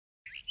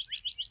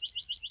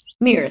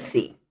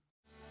Miracy.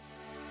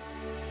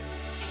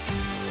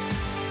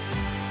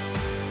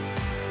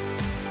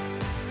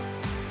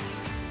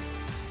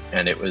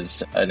 And it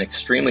was an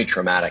extremely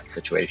traumatic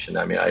situation.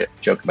 I mean, I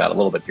joke about it a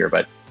little bit here,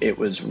 but it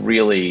was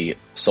really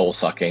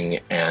soul-sucking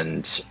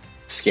and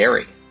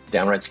scary,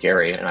 downright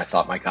scary. And I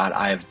thought, my God,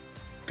 I have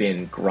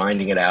been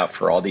grinding it out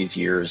for all these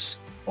years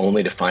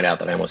only to find out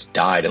that I almost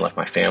died and left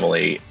my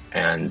family.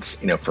 And,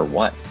 for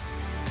what?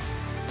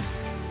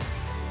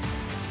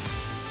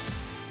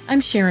 I'm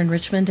Sharon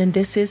Richmond, and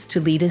this is To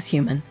Lead as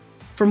Human.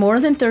 For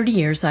more than 30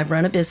 years, I've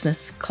run a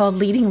business called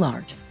Leading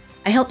Large.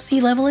 I help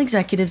C-level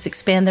executives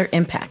expand their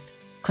impact,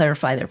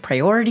 clarify their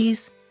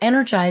priorities,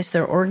 energize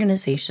their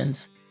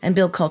organizations, and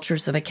build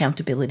cultures of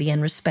accountability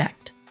and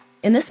respect.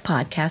 In this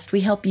podcast, we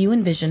help you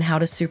envision how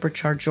to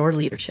supercharge your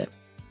leadership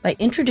by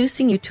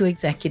introducing you to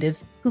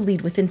executives who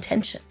lead with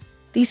intention.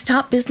 These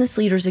top business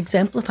leaders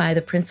exemplify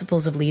the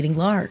principles of leading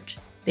large.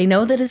 They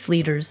know that as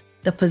leaders,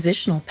 the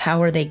positional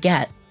power they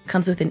get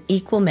comes with an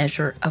equal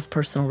measure of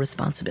personal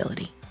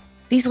responsibility.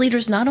 These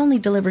leaders not only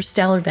deliver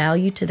stellar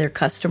value to their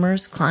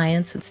customers,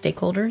 clients, and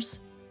stakeholders,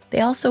 they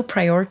also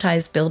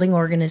prioritize building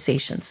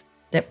organizations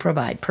that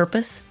provide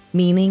purpose,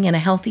 meaning, and a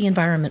healthy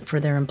environment for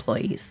their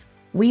employees.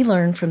 We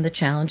learn from the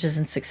challenges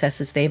and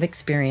successes they've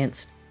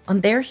experienced on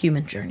their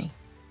human journey.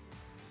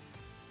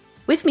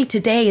 With me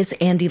today is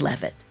Andy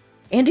Levitt.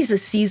 Andy's a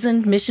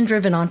seasoned,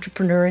 mission-driven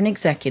entrepreneur and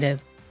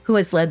executive who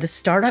has led the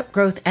startup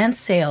growth and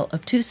sale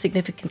of 2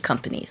 significant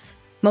companies.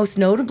 Most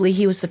notably,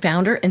 he was the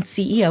founder and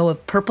CEO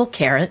of Purple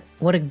Carrot,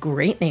 what a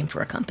great name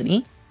for a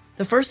company,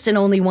 the first and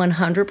only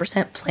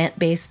 100%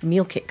 plant-based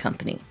meal kit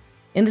company.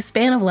 In the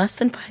span of less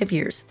than 5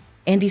 years,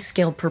 Andy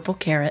scaled Purple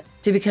Carrot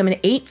to become an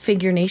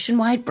 8-figure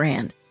nationwide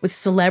brand with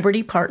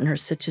celebrity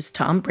partners such as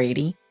Tom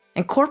Brady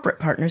and corporate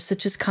partners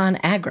such as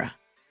ConAgra.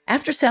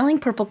 After selling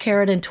Purple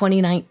Carrot in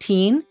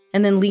 2019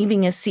 and then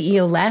leaving as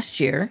CEO last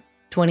year,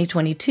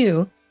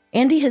 2022,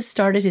 Andy has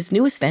started his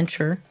newest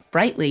venture,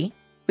 Brightly,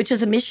 which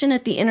is a mission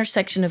at the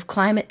intersection of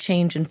climate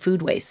change and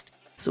food waste.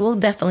 So we'll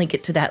definitely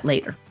get to that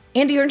later.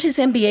 Andy earned his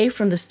MBA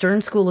from the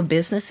Stern School of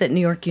Business at New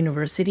York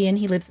University, and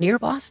he lives near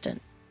Boston.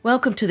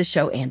 Welcome to the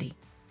show, Andy.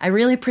 I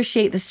really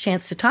appreciate this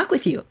chance to talk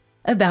with you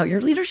about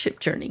your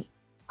leadership journey.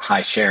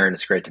 Hi, Sharon.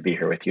 It's great to be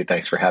here with you.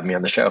 Thanks for having me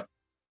on the show.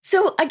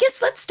 So I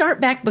guess let's start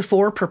back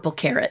before Purple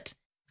Carrot.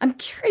 I'm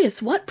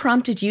curious, what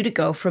prompted you to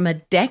go from a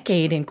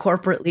decade in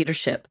corporate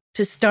leadership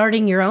to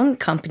starting your own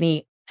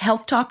company,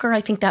 Health Talker?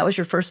 I think that was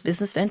your first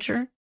business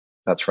venture.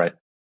 That's right.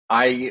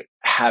 I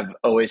have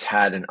always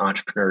had an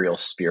entrepreneurial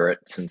spirit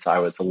since I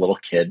was a little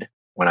kid.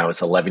 When I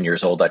was 11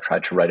 years old, I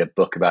tried to write a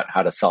book about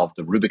how to solve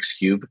the Rubik's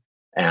Cube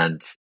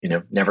and,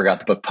 never got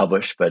the book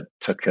published, but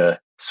took a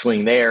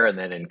swing there. And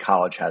then in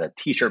college had a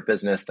t-shirt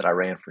business that I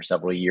ran for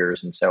several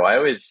years. And so I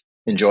always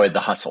enjoyed the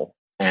hustle.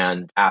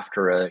 And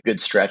after a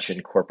good stretch in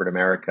corporate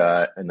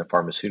America and the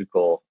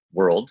pharmaceutical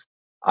world,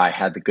 I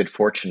had the good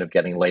fortune of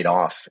getting laid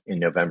off in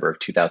November of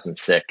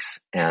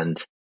 2006.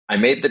 And I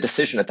made the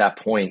decision at that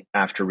point,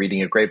 after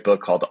reading a great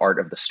book called The Art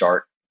of the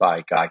Start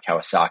by Guy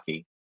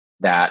Kawasaki,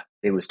 that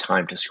it was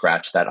time to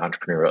scratch that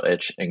entrepreneurial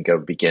itch and go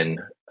begin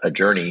a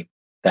journey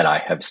that I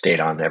have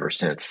stayed on ever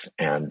since.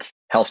 And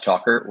Health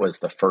Talker was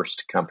the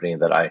first company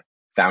that I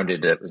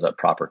founded. It was a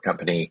proper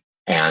company.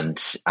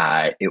 And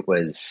it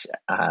was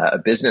a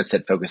business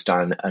that focused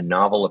on a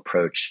novel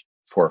approach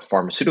for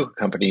pharmaceutical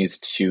companies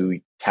to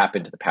tap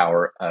into the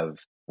power of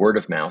word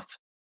of mouth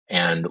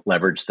and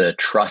leverage the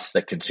trust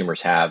that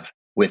consumers have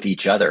with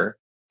each other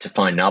to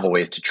find novel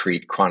ways to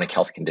treat chronic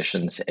health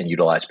conditions and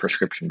utilize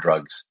prescription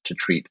drugs to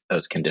treat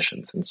those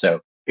conditions. And so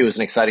it was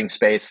an exciting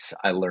space.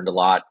 I learned a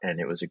lot, and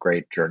it was a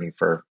great journey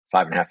for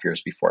 5.5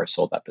 years before I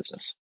sold that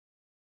business.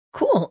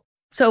 Cool.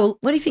 So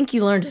what do you think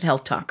you learned at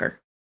Health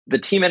Talker? The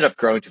team ended up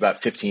growing to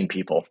about 15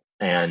 people,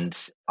 and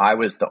I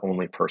was the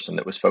only person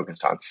that was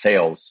focused on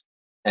sales.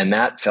 And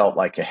that felt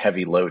like a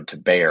heavy load to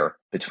bear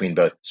between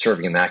both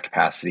serving in that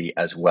capacity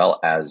as well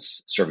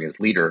as serving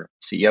as leader,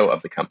 CEO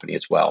of the company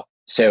as well.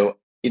 So,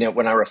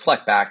 when I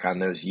reflect back on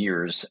those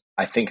years,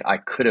 I think I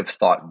could have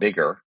thought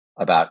bigger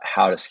about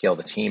how to scale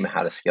the team,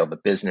 how to scale the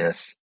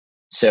business.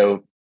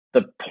 So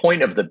the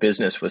point of the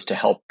business was to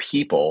help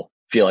people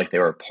feel like they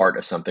were part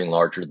of something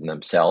larger than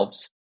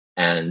themselves.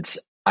 And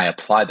I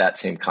applied that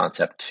same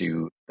concept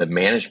to the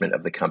management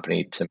of the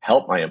company to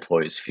help my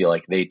employees feel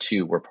like they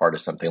too were part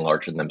of something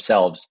larger than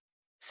themselves.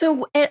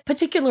 So a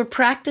particular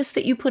practice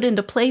that you put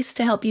into place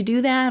to help you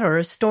do that, or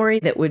a story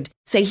that would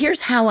say,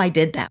 here's how I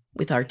did that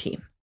with our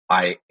team?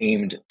 I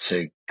aimed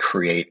to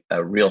create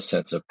a real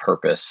sense of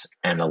purpose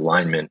and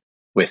alignment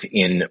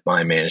within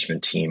my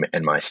management team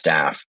and my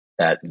staff,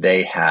 that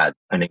they had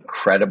an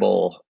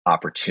incredible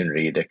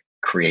opportunity to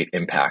create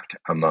impact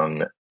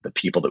among the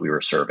people that we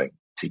were serving,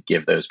 to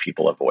give those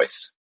people a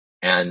voice.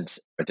 And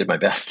I did my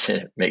best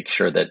to make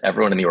sure that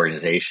everyone in the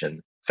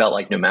organization felt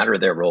like no matter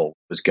their role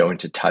was going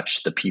to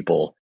touch the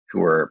people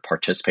who were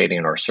participating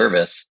in our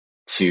service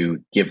to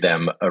give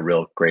them a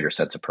real greater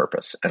sense of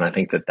purpose. And I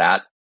think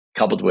that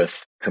coupled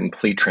with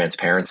complete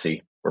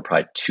transparency were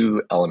probably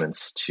 2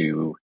 elements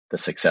to the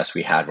success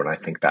we had when I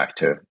think back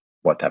to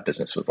what that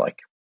business was like.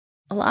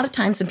 A lot of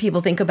times when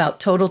people think about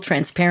total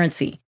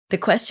transparency, the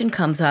question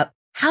comes up,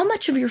 how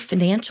much of your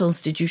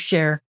financials did you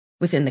share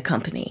within the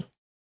company?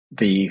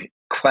 The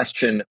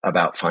question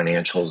about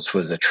financials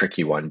was a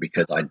tricky one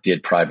because I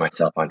did pride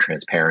myself on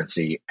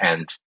transparency,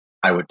 and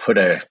I would put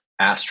a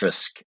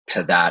asterisk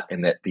to that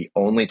in that the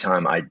only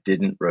time I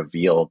didn't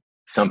reveal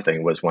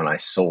something was when I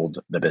sold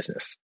the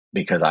business,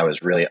 because I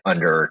was really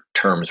under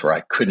terms where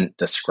I couldn't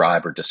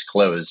describe or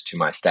disclose to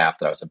my staff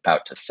that I was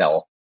about to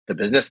sell the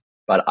business.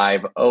 But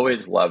I've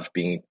always loved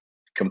being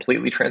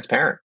completely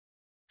transparent.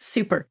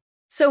 Super.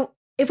 So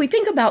if we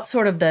think about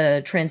sort of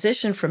the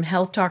transition from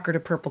Health Talker to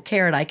Purple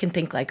Carrot, I can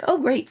think like, oh,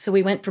 great. So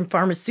we went from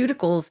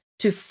pharmaceuticals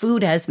to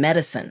food as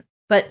medicine.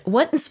 But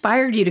what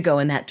inspired you to go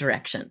in that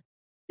direction?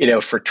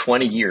 For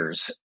 20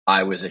 years,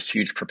 I was a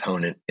huge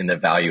proponent in the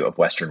value of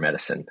Western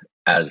medicine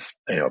as,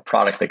 a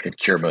product that could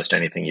cure most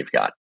anything you've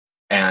got.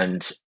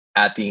 And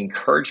at the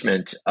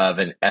encouragement of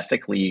an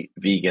ethically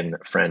vegan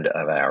friend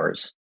of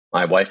ours,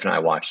 my wife and I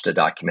watched a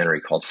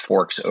documentary called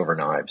Forks Over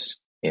Knives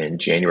in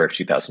January of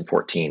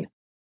 2014.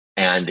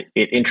 And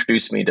it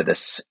introduced me to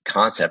this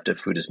concept of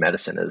food as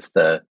medicine. As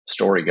the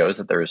story goes,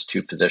 that there was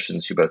two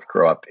physicians who both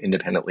grew up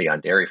independently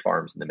on dairy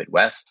farms in the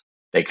Midwest.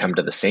 They come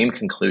to the same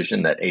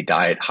conclusion that a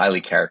diet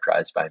highly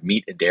characterized by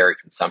meat and dairy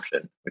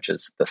consumption, which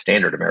is the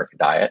standard American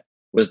diet,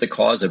 was the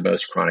cause of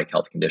most chronic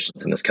health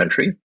conditions in this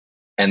country,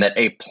 and that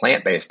a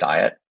plant-based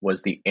diet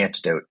was the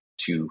antidote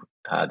to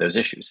those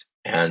issues.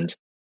 And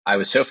I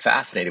was so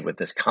fascinated with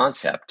this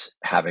concept,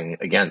 having,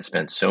 again,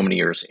 spent so many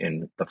years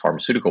in the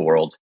pharmaceutical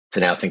world, to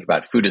now think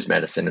about food as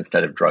medicine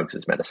instead of drugs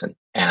as medicine.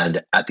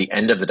 And at the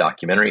end of the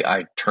documentary,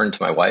 I turned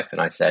to my wife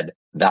and I said,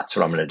 that's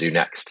what I'm going to do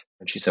next.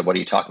 And she said, what are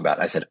you talking about?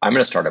 I said, I'm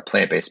going to start a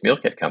plant-based meal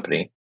kit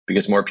company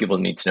because more people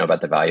need to know about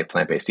the value of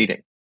plant-based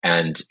eating.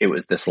 And it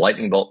was this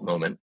lightning bolt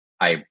moment.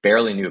 I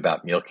barely knew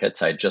about meal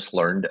kits. I had just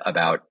learned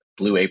about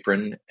Blue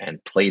Apron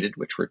and Plated,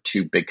 which were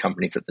two big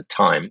companies at the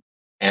time.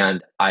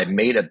 And I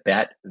made a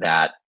bet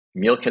that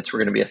meal kits were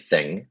going to be a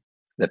thing,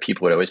 that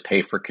people would always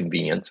pay for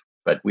convenience,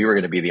 but we were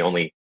going to be the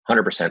only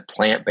 100%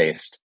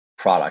 plant-based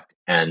product.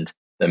 And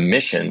the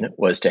mission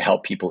was to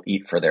help people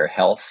eat for their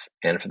health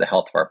and for the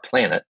health of our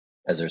planet,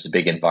 as there's a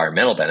big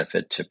environmental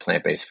benefit to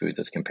plant-based foods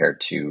as compared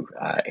to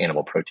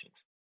animal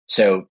proteins.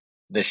 So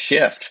the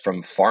shift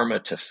from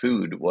pharma to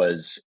food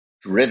was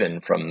driven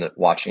from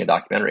watching a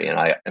documentary. And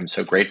I am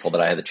so grateful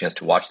that I had the chance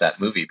to watch that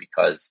movie,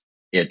 because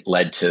it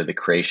led to the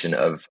creation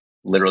of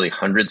literally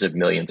hundreds of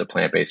millions of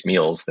plant-based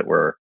meals that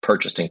were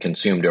purchased and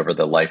consumed over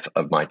the life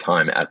of my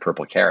time at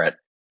Purple Carrot.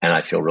 And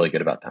I feel really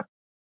good about that.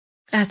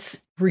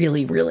 That's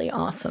really, really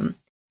awesome.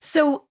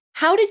 So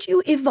how did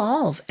you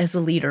evolve as a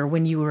leader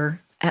when you were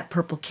at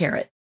Purple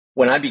Carrot?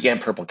 When I began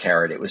Purple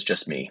Carrot, it was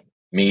just me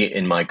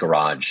in my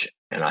garage.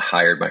 And I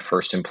hired my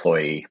first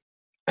employee.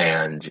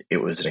 And it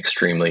was an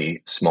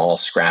extremely small,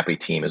 scrappy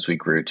team as we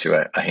grew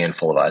to a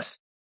handful of us.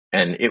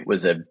 And it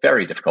was a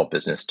very difficult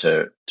business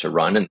to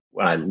run. And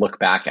when I look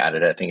back at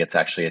it, I think it's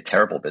actually a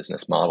terrible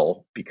business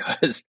model,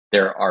 because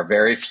there are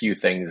very few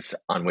things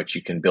on which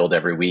you can build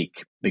every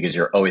week, because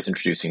you're always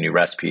introducing new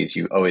recipes.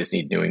 You always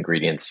need new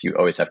ingredients. You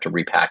always have to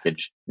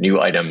repackage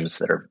new items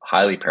that are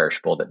highly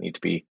perishable that need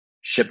to be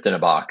shipped in a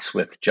box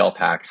with gel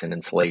packs and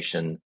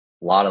insulation.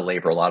 A lot of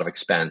labor, a lot of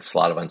expense, a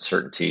lot of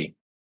uncertainty.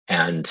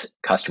 And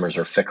customers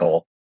are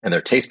fickle and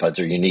their taste buds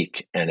are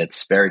unique. And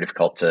it's very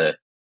difficult to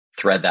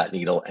thread that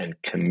needle and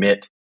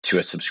commit to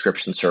a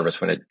subscription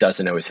service when it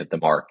doesn't always hit the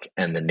mark.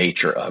 And the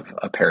nature of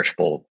a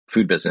perishable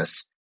food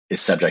business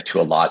is subject to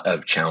a lot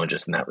of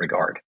challenges in that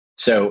regard.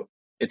 So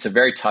it's a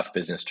very tough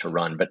business to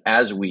run. But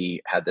as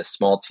we had this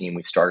small team,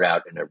 we started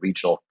out in a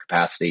regional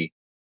capacity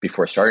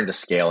before starting to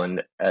scale.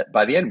 And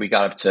by the end, we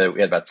had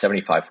about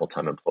 75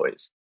 full-time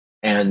employees.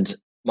 And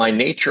my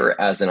nature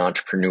as an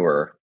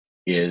entrepreneur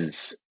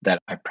is that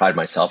I pride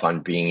myself on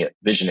being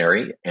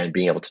visionary and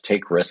being able to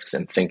take risks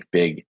and think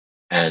big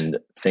and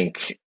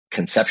think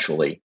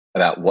conceptually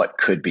about what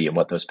could be and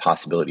what those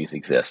possibilities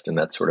exist. And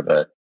that's sort of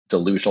a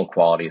delusional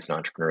quality as an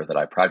entrepreneur that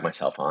I pride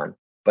myself on.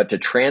 But to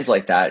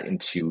translate that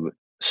into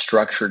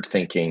structured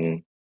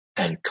thinking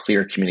and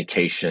clear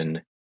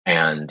communication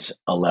and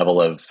a level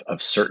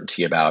of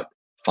certainty about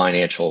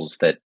financials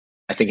that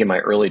I think in my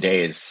early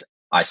days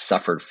I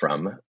suffered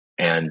from,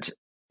 and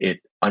it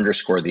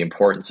underscored the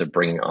importance of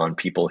bringing on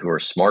people who are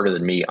smarter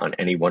than me on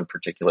any one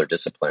particular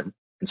discipline,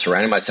 and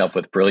surrounding myself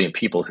with brilliant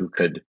people who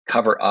could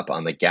cover up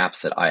on the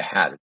gaps that I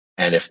had.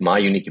 And if my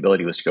unique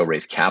ability was to go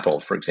raise capital,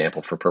 for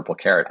example, for Purple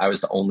Carrot, I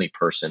was the only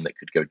person that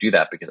could go do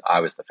that because I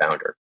was the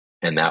founder,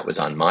 and that was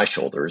on my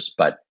shoulders.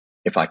 But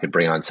if I could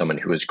bring on someone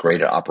who was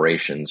great at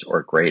operations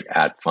or great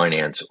at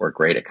finance or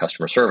great at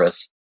customer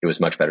service, it was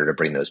much better to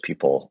bring those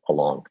people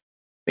along.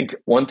 I think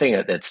one thing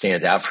that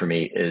stands out for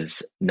me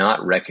is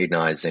not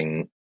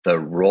recognizing the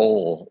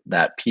role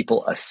that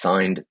people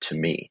assigned to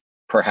me,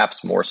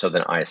 perhaps more so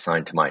than I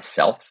assigned to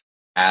myself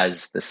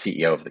as the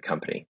CEO of the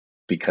company.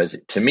 Because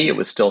to me, it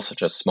was still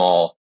such a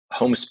small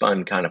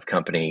homespun kind of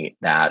company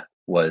that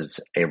was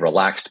a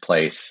relaxed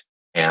place.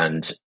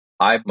 And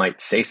I might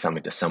say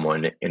something to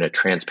someone in a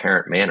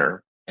transparent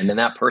manner, and then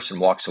that person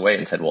walks away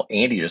and said, well,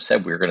 Andy just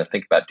said we were going to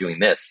think about doing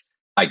this.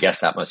 I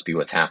guess that must be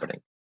what's happening.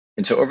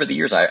 And so over the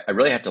years, I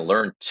really had to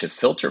learn to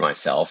filter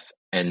myself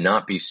and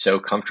not be so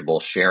comfortable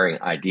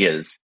sharing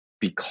ideas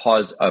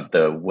because of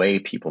the way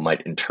people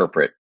might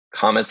interpret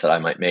comments that I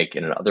might make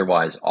in an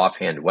otherwise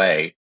offhand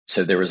way.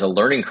 So there was a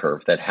learning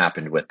curve that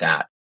happened with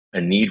that,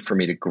 a need for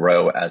me to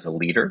grow as a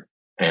leader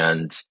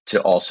and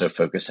to also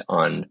focus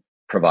on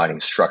providing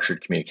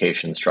structured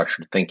communication,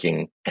 structured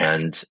thinking.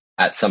 And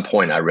at some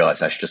point, I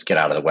realized I should just get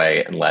out of the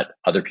way and let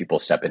other people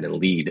step in and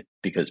lead,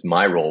 because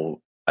my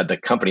role, the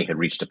company had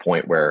reached a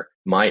point where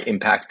my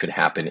impact could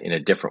happen in a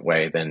different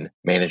way than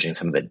managing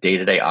some of the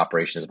day-to-day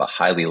operations of a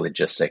highly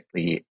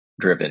logistically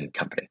driven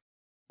company.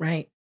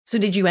 Right. So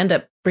did you end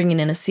up bringing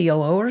in a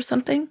COO or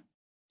something?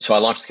 So I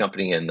launched the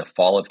company in the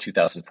fall of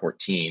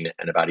 2014.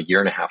 And about a year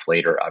and a half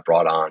later, I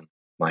brought on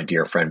my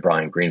dear friend,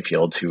 Brian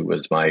Greenfield, who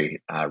was my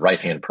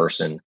right-hand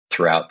person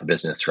throughout the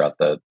business, throughout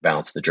the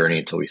balance of the journey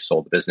until we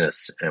sold the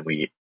business and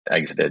we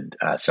exited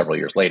several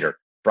years later.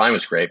 Brian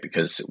was great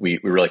because we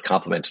really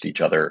complemented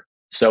each other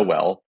so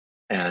well.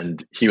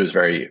 And he was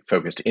very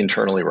focused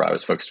internally, where I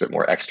was focused a bit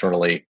more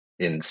externally.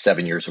 In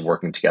 7 years of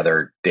working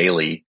together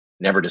daily,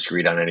 never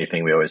disagreed on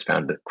anything. We always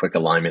found a quick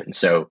alignment. And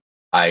so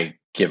I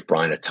give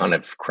Brian a ton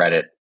of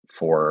credit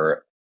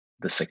for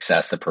the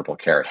success that Purple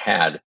Carrot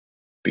had,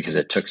 because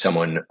it took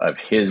someone of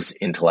his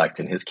intellect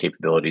and his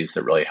capabilities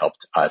that really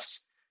helped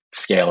us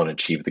scale and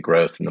achieve the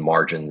growth and the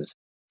margins.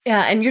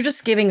 Yeah, and you're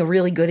just giving a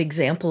really good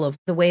example of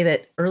the way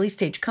that early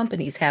stage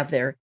companies have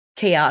their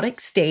chaotic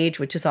stage,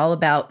 which is all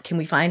about, can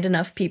we find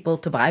enough people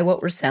to buy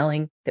what we're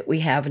selling, that we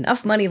have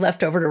enough money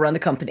left over to run the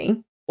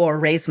company or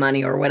raise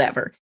money or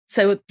whatever.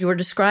 So you were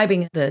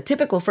describing the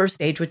typical first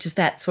stage, which is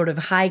that sort of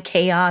high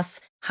chaos,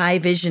 high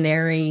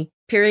visionary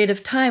period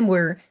of time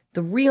where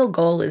the real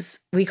goal is,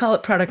 we call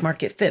it product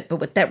market fit, but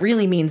what that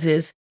really means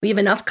is we have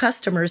enough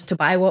customers to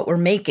buy what we're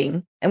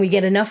making, and we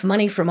get enough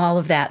money from all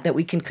of that that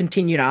we can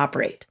continue to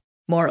operate,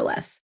 more or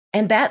less.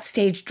 And that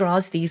stage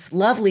draws these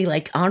lovely,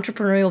 like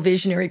entrepreneurial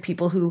visionary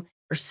people who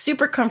are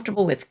super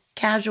comfortable with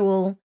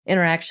casual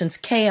interactions,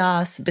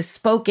 chaos,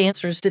 bespoke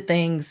answers to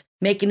things,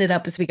 making it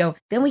up as we go.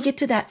 Then we get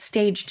to that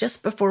stage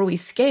just before we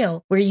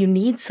scale where you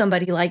need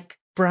somebody like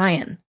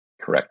Brian.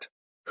 Correct.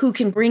 Who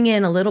can bring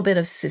in a little bit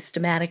of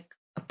systematic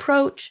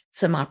approach,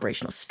 some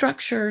operational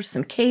structure,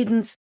 some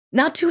cadence.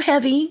 Not too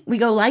heavy. We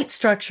go light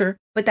structure,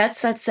 but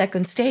that's that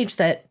second stage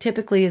that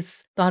typically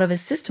is thought of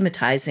as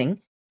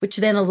systematizing, which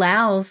then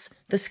allows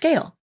the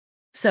scale.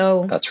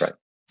 So that's right.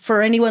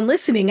 For anyone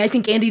listening, I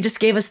think Andy just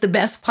gave us the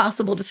best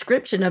possible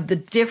description of the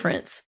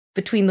difference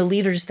between the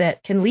leaders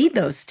that can lead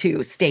those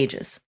two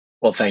stages.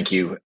 Well, thank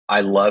you.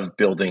 I love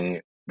building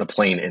the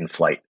plane in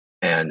flight.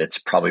 And it's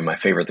probably my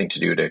favorite thing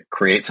to do, to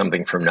create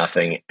something from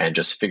nothing and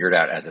just figure it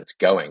out as it's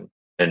going.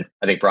 And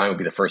I think Brian would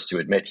be the first to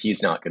admit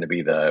he's not going to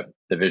be the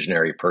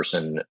visionary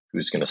person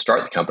who's going to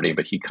start the company,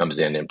 but he comes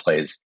in and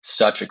plays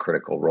such a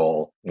critical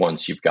role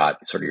once you've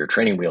got sort of your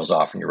training wheels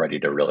off and you're ready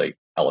to really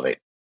elevate.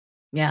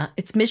 Yeah,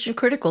 it's mission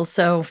critical.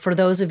 So for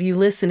those of you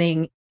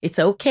listening, it's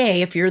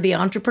okay if you're the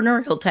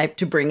entrepreneurial type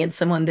to bring in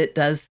someone that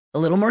does a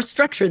little more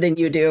structure than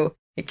you do.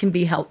 It can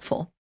be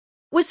helpful.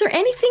 Was there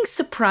anything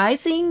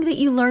surprising that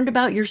you learned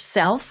about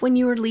yourself when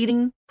you were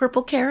leading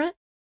Purple Carrot?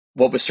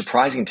 What was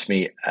surprising to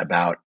me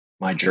about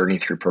my journey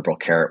through Purple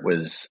Carrot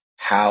was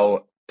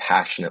how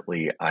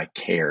passionately I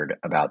cared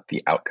about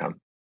the outcome.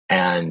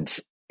 And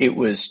it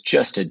was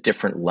just a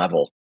different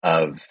level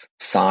of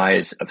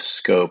size, of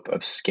scope,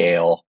 of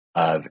scale,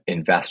 of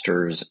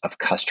investors, of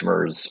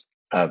customers,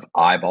 of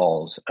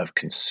eyeballs, of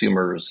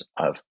consumers,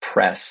 of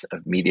press,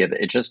 of media.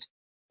 It just,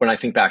 when I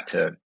think back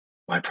to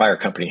my prior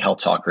company, Health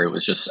Talker, it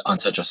was just on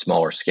such a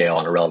smaller scale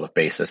on a relative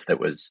basis that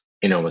was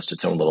in almost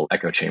its own little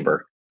echo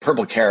chamber.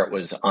 Purple Carrot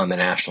was on the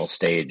national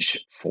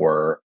stage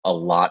for a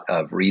lot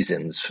of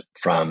reasons,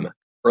 from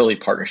early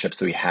partnerships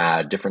that we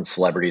had, different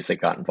celebrities that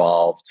got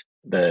involved.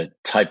 The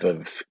type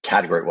of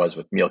category it was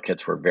with meal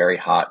kits were very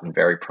hot and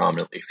very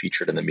prominently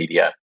featured in the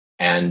media.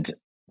 And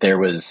there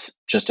was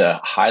just a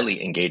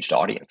highly engaged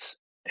audience.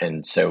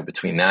 And so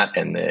between that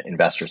and the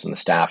investors and the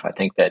staff, I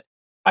think that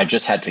I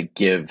just had to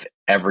give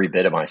every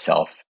bit of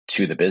myself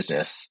to the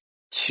business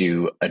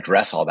to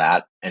address all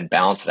that and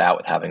balance it out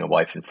with having a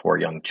wife and 4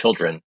 young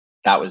children.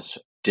 That was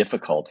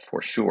difficult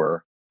for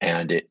sure.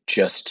 And it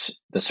just,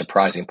 the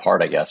surprising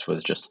part, I guess,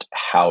 was just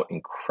how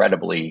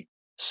incredibly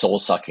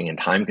soul-sucking and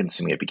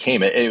time-consuming it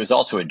became. It was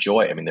also a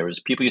joy. I mean, there was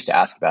people used to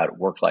ask about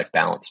work-life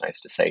balance, and I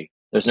used to say,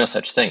 there's no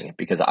such thing,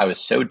 because I was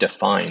so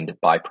defined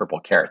by Purple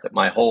Carrot that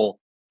my whole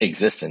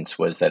existence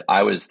was that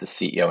I was the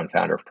CEO and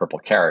founder of Purple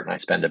Carrot, and I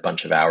spent a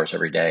bunch of hours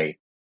every day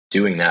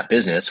doing that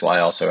business while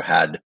I also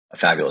had a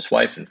fabulous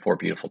wife and 4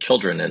 beautiful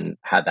children and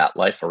had that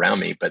life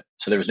around me. But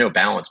so there was no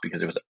balance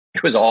because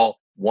it was all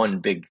one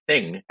big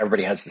thing.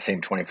 Everybody has the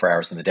same 24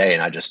 hours in the day,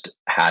 and I just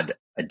had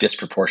a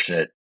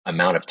disproportionate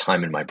amount of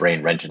time in my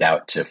brain rented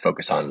out to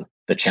focus on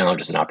the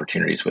challenges and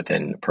opportunities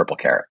within Purple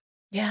Carrot.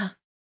 Yeah.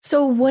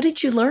 So what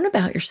did you learn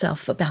about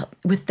yourself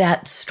with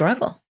that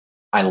struggle?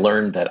 I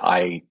learned that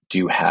I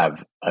do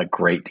have a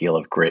great deal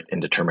of grit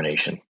and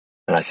determination.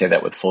 And I say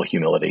that with full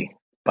humility,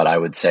 but I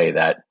would say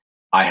that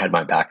I had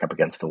my back up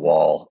against the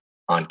wall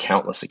on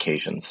countless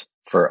occasions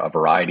for a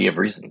variety of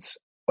reasons,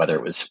 whether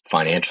it was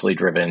financially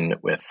driven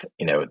with,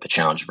 the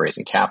challenge of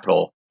raising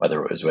capital,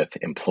 whether it was with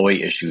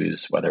employee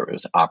issues, whether it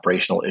was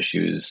operational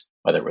issues,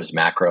 whether it was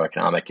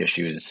macroeconomic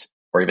issues,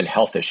 or even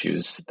health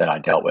issues that I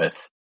dealt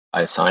with.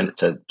 I assigned it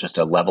to just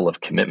a level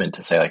of commitment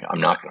to say, like,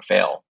 I'm not going to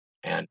fail.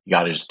 And you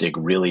got to just dig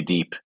really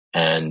deep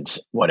and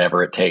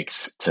whatever it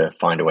takes to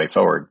find a way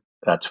forward.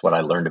 That's what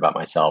I learned about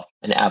myself,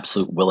 an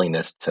absolute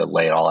willingness to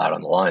lay it all out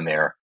on the line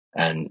there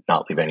and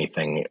not leave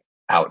anything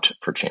out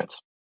for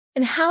chance.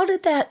 And how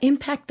did that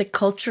impact the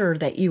culture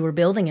that you were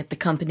building at the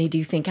company, do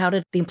you think? How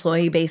did the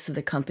employee base of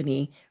the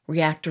company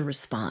react or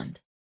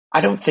respond?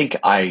 I don't think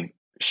I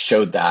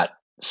showed that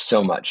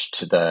so much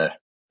to the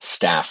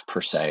staff per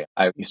se.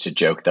 I used to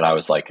joke that I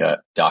was like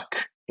a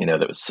duck,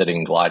 that was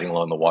sitting, gliding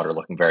along the water,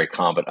 looking very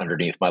calm, but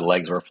underneath my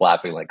legs were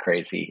flapping like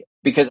crazy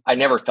because I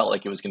never felt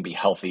like it was going to be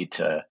healthy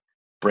to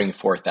bring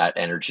forth that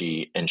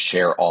energy and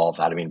share all of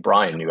that. I mean,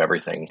 Brian knew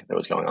everything that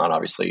was going on.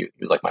 Obviously, he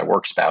was like my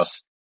work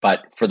spouse.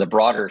 But for the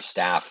broader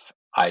staff,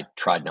 I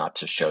tried not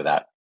to show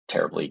that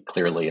terribly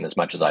clearly. And as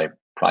much as I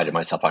prided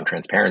myself on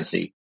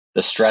transparency,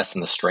 the stress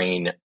and the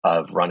strain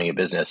of running a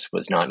business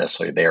was not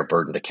necessarily their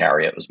burden to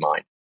carry. It was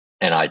mine.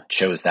 And I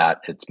chose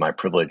that. It's my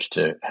privilege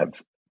to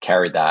have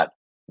carried that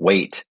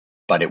weight,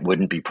 but it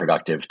wouldn't be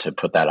productive to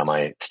put that on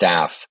my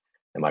staff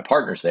and my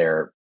partners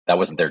there. That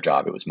wasn't their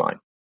job. It was mine.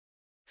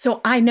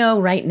 So I know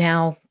right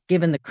now,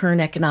 given the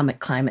current economic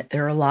climate,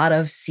 there are a lot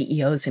of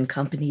CEOs and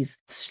companies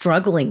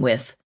struggling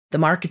with the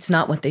market's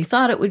not what they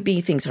thought it would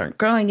be. Things aren't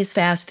growing as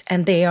fast,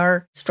 and they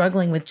are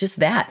struggling with just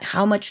that.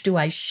 How much do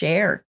I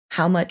share?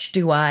 How much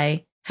do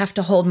I have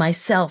to hold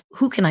myself?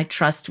 Who can I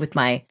trust with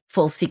my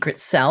full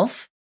secret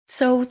self?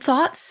 So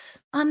thoughts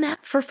on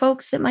that for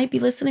folks that might be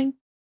listening?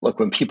 Look,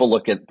 when people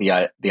look at the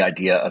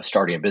idea of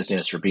starting a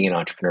business or being an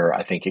entrepreneur,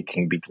 I think it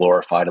can be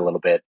glorified a little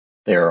bit.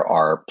 There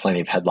are plenty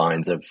of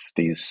headlines of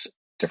these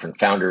different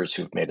founders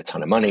who've made a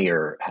ton of money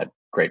or had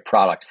great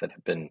products that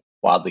have been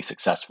wildly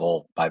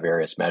successful by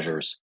various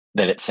measures,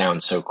 that it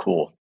sounds so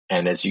cool.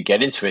 And as you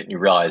get into it and you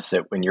realize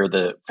that when you're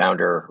the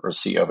founder or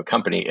CEO of a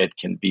company, it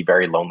can be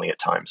very lonely at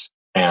times.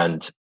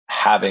 And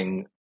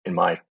having, in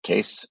my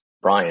case,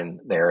 Brian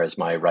there as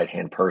my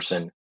right-hand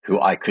person who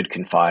I could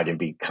confide and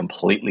be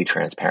completely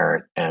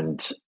transparent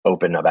and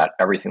open about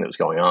everything that was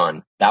going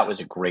on, that was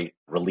a great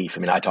relief.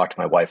 I mean, I talk to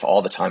my wife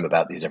all the time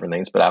about these different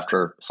things, but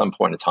after some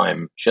point in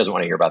time, she doesn't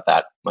want to hear about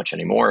that much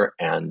anymore.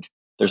 And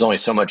there's only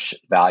so much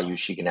value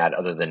she can add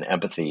other than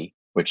empathy,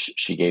 which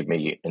she gave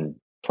me in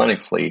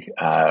plentifully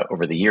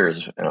over the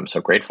years, and I'm so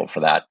grateful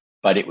for that.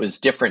 But it was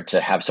different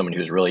to have someone who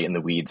was really in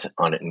the weeds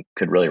on it and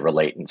could really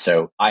relate. And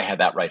so I had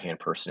that right-hand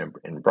person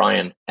in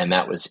Brian, and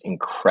that was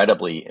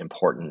incredibly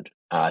important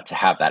to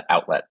have that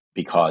outlet,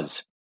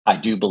 because I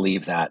do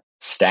believe that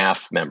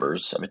staff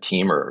members of a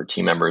team or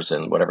team members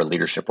in whatever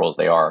leadership roles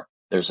they are,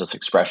 there's this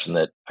expression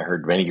that I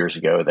heard many years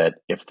ago that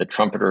if the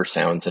trumpeter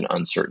sounds an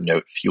uncertain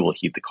note, few will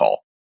heed the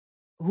call.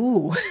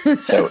 Ooh.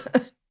 So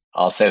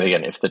I'll say it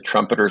again. If the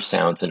trumpeter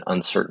sounds an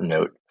uncertain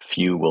note,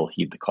 few will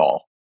heed the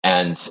call.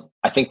 And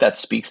I think that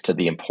speaks to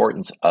the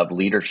importance of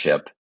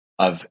leadership,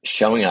 of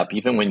showing up,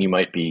 even when you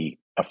might be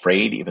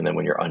afraid, even then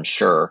when you're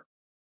unsure,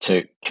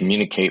 to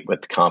communicate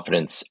with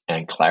confidence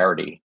and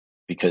clarity,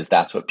 because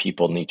that's what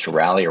people need to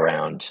rally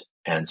around.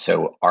 And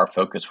so our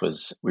focus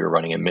was, we were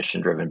running a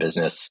mission-driven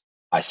business.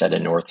 I set a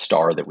North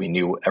Star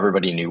that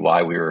everybody knew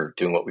why we were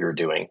doing what we were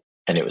doing.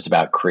 And it was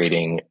about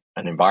creating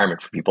an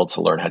environment for people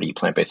to learn how to eat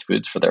plant-based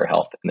foods for their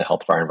health and the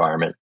health of our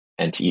environment,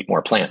 and to eat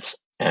more plants.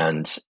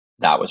 And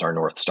that was our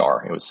North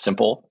Star. It was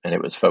simple and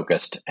it was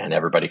focused, and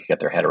everybody could get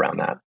their head around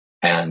that.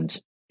 And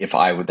if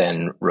I would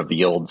then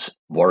revealed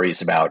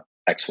worries about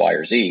X, Y,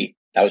 or Z,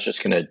 that was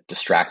just going to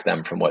distract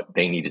them from what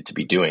they needed to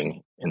be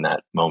doing in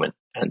that moment.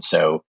 And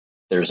so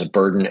there's a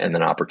burden and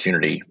an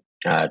opportunity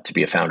to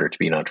be a founder, to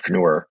be an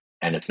entrepreneur.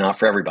 And it's not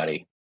for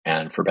everybody.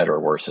 And for better or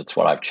worse, it's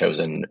what I've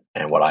chosen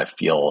and what I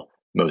feel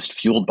most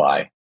fueled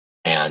by.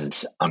 And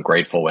I'm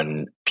grateful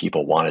when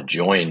people want to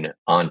join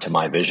onto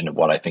my vision of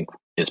what I think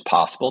is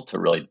possible to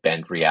really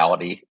bend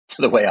reality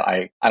to the way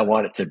I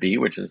want it to be,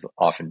 which is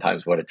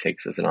oftentimes what it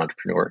takes as an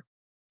entrepreneur.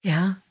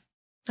 Yeah,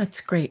 that's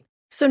great.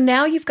 So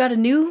now you've got a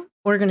new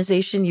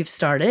organization you've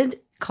started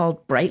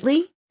called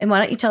Brightly. And why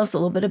don't you tell us a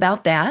little bit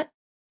about that?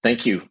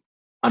 Thank you.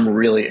 I'm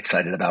really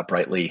excited about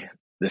Brightly.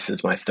 This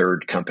is my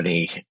third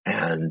company,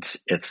 and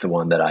it's the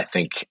one that I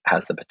think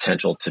has the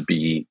potential to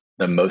be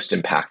the most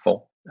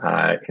impactful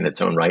in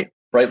its own right.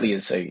 Brightly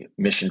is a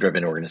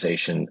mission-driven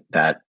organization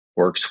that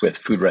works with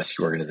food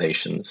rescue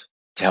organizations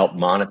to help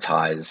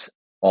monetize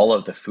all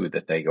of the food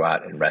that they go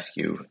out and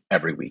rescue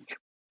every week.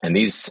 And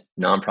these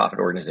nonprofit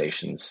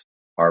organizations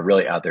are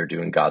really out there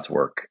doing God's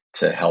work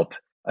to help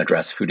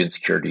address food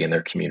insecurity in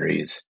their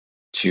communities,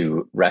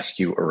 to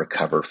rescue or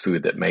recover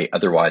food that may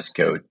otherwise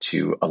go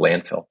to a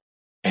landfill.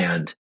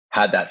 And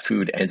had that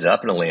food ended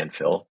up in a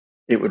landfill,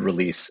 it would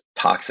release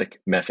toxic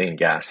methane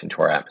gas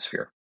into our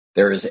atmosphere.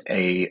 There is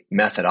a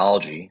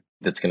methodology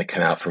that's going to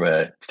come out from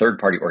a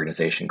third-party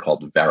organization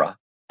called Verra.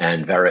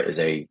 And Verra is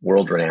a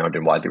world-renowned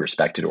and widely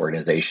respected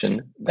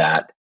organization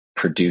that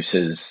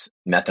produces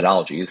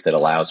methodologies that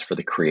allows for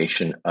the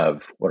creation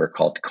of what are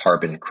called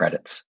carbon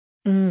credits.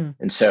 And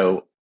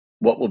so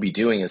what we'll be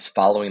doing is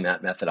following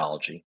that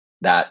methodology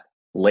that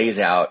lays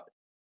out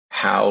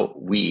how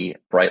we,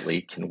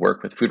 Brightly, can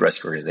work with food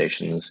rescue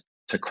organizations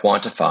to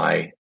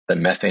quantify the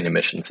methane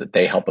emissions that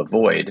they help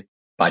avoid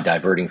by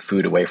diverting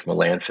food away from a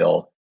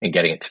landfill and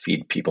getting it to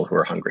feed people who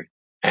are hungry.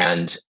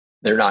 And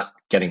they're not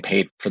getting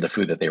paid for the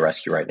food that they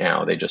rescue right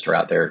now. They just are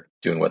out there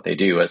doing what they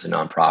do as a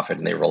nonprofit,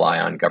 and they rely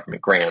on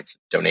government grants,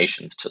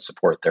 donations to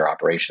support their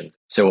operations.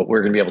 So what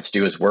we're going to be able to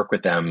do is work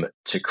with them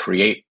to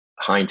create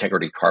high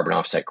integrity carbon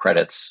offset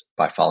credits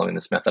by following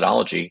this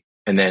methodology,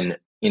 and then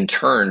in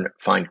turn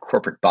find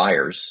corporate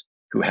buyers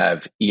who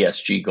have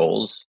ESG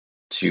goals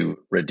to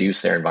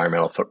reduce their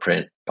environmental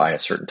footprint by a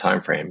certain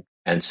time frame.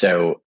 And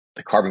so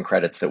the carbon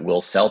credits that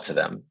we'll sell to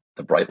them,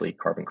 the Brightly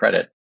carbon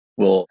credit,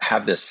 will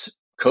have this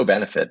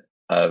co-benefit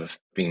of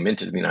being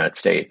minted in the United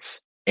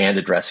States and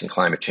addressing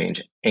climate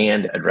change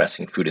and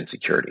addressing food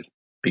insecurity.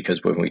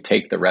 Because when we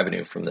take the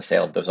revenue from the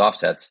sale of those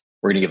offsets,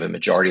 we're going to give a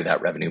majority of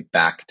that revenue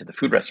back to the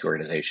food rescue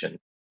organization,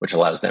 which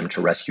allows them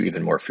to rescue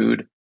even more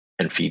food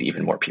and feed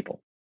even more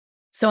people.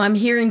 So I'm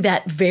hearing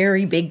that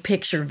very big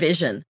picture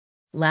vision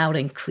loud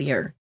and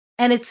clear.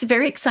 And it's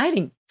very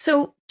exciting.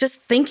 So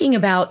just thinking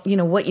about,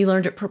 what you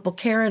learned at Purple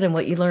Carrot and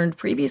what you learned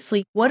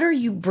previously, what are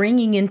you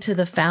bringing into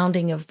the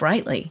founding of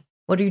Brightly?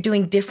 What are you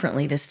doing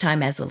differently this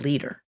time as a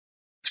leader?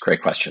 It's a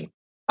great question.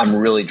 I'm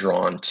really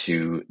drawn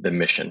to the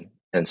mission.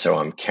 And so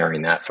I'm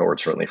carrying that forward,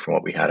 certainly from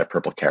what we had at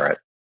Purple Carrot.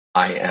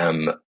 I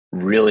am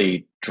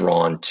really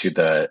drawn to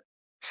the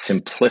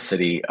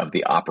simplicity of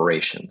the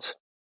operations.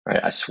 Right?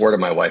 I swore to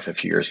my wife a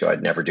few years ago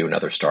I'd never do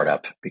another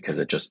startup because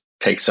it just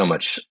takes so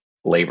much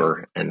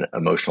labor and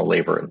emotional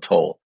labor and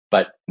toll.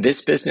 But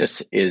this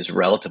business is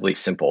relatively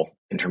simple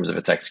in terms of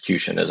its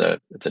execution. It's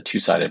a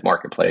two-sided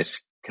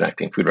marketplace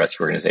connecting food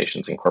rescue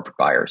organizations and corporate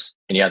buyers.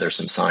 And yeah, there's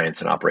some science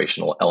and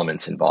operational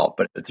elements involved,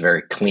 but it's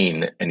very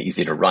clean and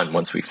easy to run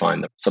once we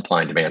find the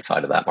supply and demand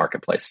side of that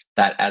marketplace.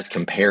 That, as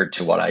compared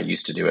to what I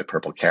used to do at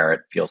Purple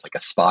Carrot, feels like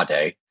a spa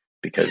day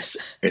because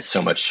it's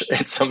so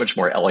much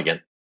more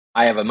elegant.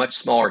 I have a much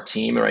smaller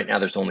team right now.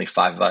 There's only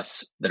 5 of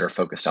us that are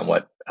focused on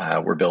what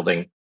we're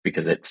building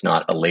because it's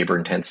not a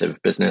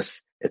labor-intensive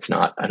business. It's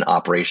not an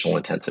operational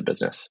intensive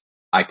business.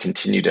 I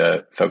continue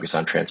to focus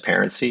on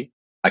transparency.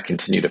 I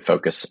continue to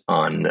focus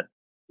on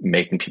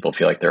making people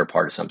feel like they're a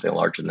part of something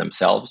larger than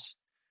themselves,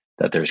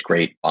 that there's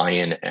great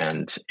buy-in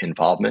and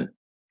involvement,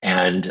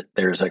 and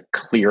there's a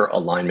clear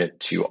alignment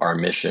to our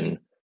mission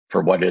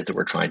for what it is that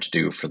we're trying to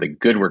do, for the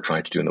good we're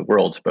trying to do in the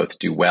world, to both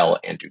do well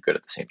and do good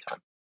at the same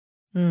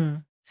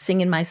time.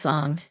 Singing my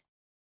song.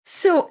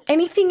 So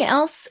anything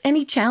else,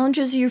 any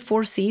challenges you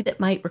foresee that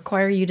might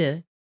require you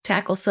to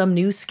tackle some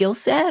new skill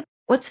set?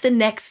 What's the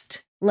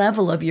next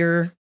level of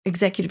your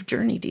executive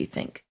journey, do you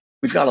think?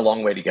 We've got a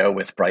long way to go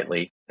with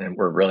Brightly, and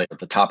we're really at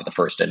the top of the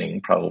first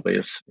inning, probably,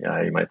 is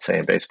you might say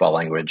in baseball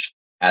language,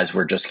 as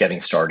we're just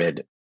getting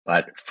started.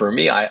 But for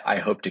me, I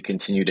hope to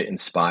continue to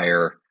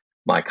inspire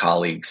my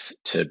colleagues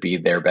to be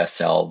their best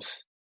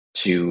selves,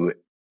 to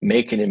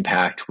make an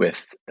impact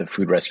with the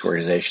food rescue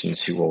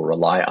organizations who will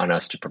rely on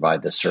us to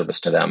provide this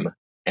service to them,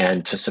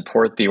 and to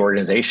support the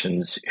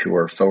organizations who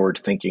are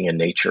forward-thinking in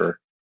nature,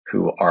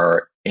 who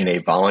are in a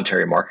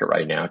voluntary market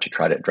right now to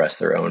try to address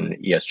their own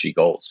ESG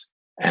goals.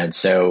 And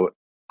so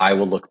I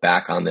will look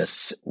back on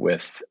this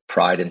with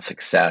pride and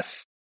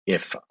success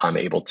if I'm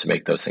able to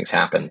make those things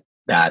happen.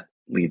 That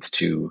leads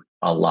to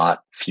a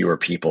lot fewer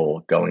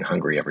people going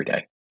hungry every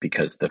day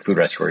because the food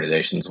rescue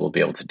organizations will be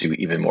able to do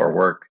even more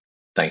work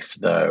thanks to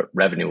the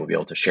revenue we'll be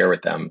able to share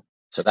with them.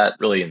 So that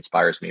really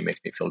inspires me,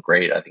 makes me feel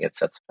great. I think it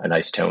sets a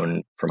nice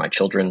tone for my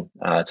children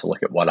to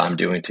look at what I'm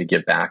doing to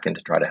give back and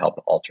to try to help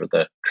alter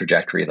the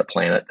trajectory of the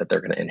planet that they're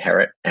going to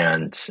inherit.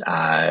 And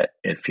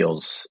it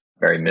feels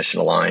very mission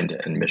aligned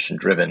and mission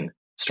driven.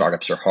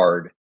 Startups are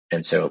hard.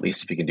 And so at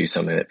least if you can do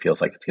something that feels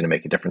like it's going to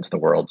make a difference in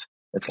the world,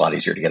 it's a lot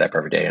easier to get up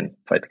every day and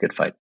fight the good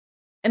fight.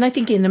 And I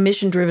think in a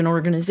mission-driven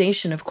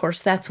organization, of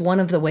course, that's one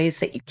of the ways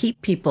that you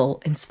keep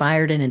people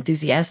inspired and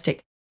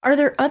enthusiastic. Are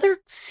there other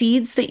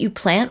seeds that you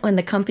plant when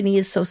the company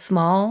is so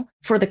small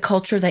for the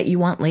culture that you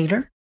want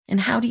later? And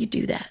how do you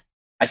do that?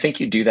 I think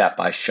you do that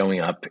by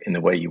showing up in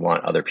the way you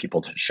want other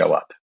people to show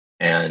up.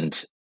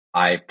 And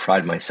I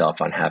pride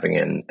myself on having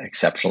an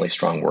exceptionally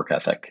strong work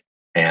ethic.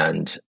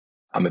 And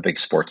I'm a big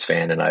sports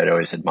fan, and I'd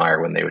always admire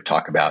when they would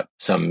talk about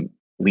some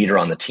leader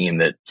on the team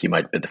that he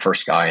might be the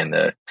first guy in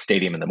the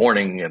stadium in the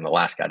morning and the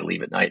last guy to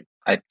leave at night.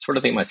 I sort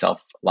of think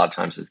myself a lot of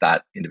times as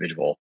that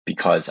individual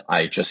because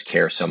I just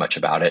care so much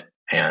about it.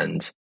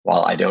 And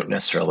while I don't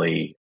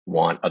necessarily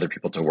want other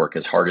people to work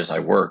as hard as I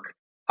work,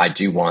 I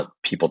do want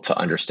people to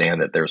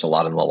understand that there's a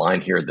lot on the line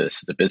here.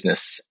 This is a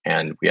business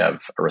and we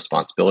have a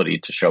responsibility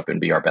to show up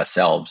and be our best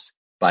selves.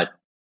 But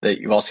that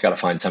you've also got to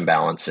find some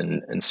balance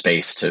and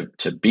space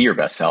to be your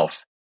best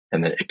self,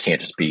 and that it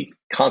can't just be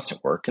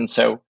constant work. And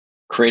so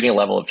creating a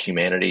level of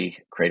humanity,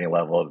 creating a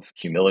level of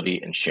humility,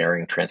 and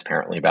sharing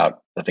transparently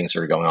about the things that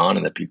are going on,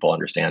 and that people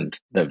understand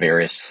the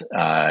various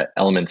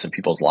elements of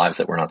people's lives,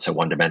 that we're not so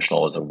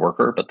one-dimensional as a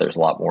worker, but there's a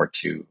lot more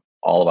to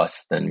all of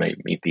us than may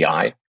meet the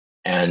eye.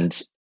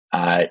 And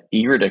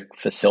eager to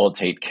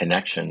facilitate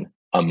connection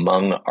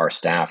among our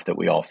staff, that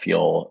we all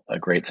feel a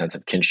great sense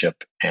of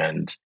kinship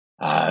and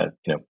a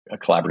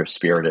collaborative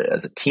spirit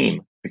as a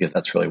team, because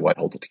that's really what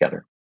holds it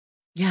together.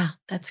 Yeah,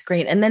 that's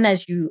great. And then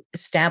as you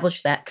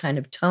establish that kind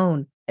of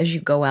tone, as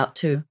you go out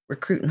to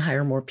recruit and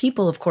hire more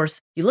people, of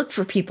course, you look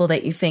for people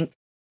that you think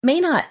may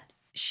not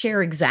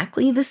share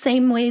exactly the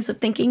same ways of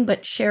thinking,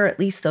 but share at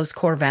least those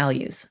core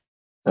values.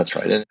 That's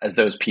right. And as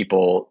those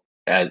people,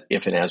 as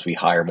we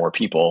hire more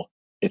people,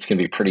 it's going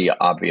to be pretty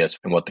obvious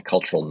in what the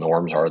cultural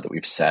norms are that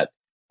we've set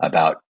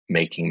about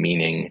making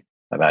meaning,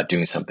 about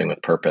doing something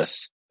with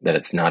purpose, that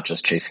it's not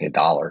just chasing a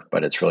dollar,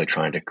 but it's really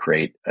trying to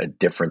create a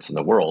difference in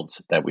the world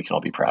that we can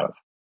all be proud of.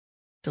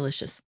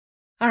 Delicious.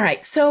 All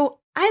right. So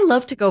I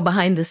love to go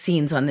behind the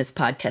scenes on this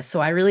podcast. So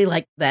I really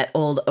like that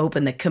old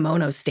open the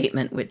kimono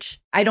statement, which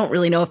I don't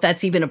really know if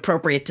that's even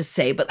appropriate to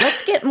say, but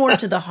let's get more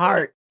to the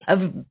heart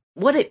of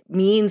what it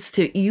means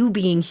to you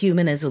being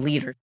human as a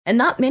leader. And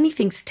not many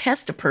things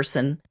test a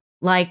person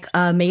like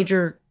a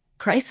major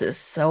crisis.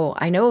 So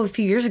I know a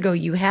few years ago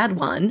you had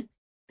one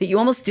that you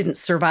almost didn't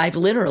survive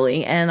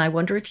literally. And I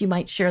wonder if you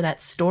might share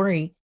that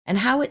story and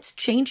how it's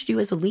changed you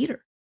as a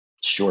leader.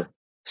 Sure.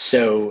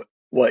 So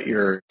what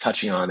you're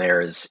touching on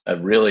there is a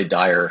really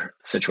dire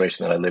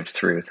situation that I lived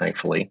through,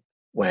 thankfully,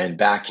 when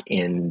back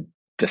in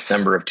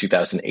December of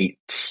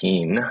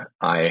 2018,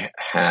 I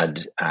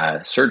had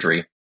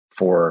surgery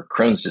for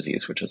Crohn's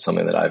disease, which is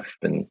something that I've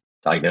been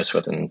diagnosed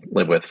with and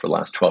live with for the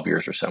last 12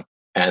 years or so.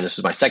 And this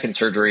was my second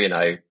surgery, and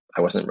I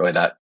wasn't really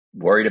that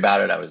worried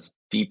about it. I was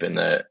deep in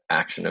the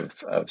action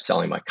of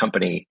selling my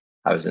company.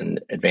 I was in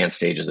advanced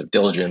stages of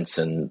diligence,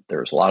 and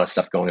there was a lot of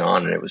stuff going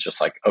on. And it was just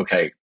like,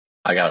 okay,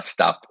 I got to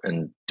stop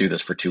and do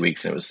this for 2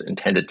 weeks. And it was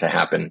intended to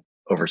happen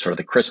over sort of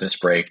the Christmas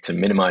break to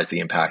minimize the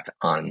impact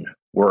on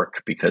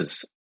work,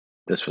 because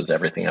this was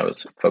everything I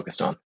was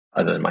focused on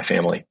other than my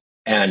family.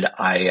 And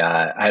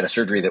I had a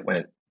surgery that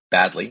went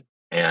badly.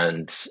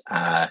 And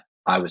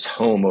I was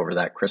home over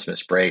that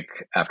Christmas break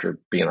after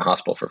being in the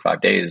hospital for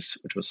 5 days,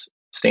 which was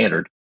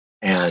standard.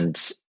 And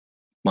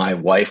my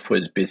wife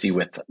was busy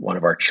with one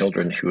of our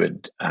children who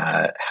had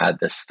had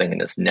this thing in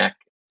his neck.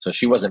 So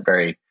she wasn't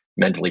very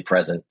mentally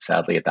present,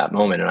 sadly, at that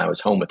moment. And I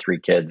was home with 3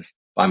 kids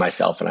by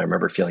myself. And I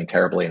remember feeling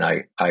terribly. And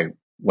I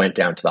went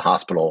down to the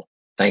hospital,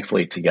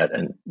 thankfully, to get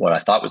what I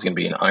thought was going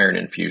to be an iron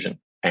infusion.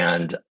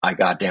 And I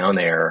got down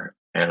there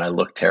and I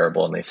looked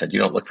terrible. And they said, "You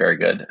don't look very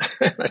good."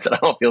 And I said, "I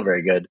don't feel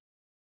very good."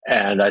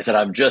 And I said,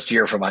 "I'm just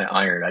here for my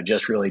iron. I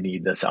just really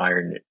need this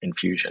iron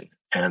infusion."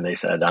 And they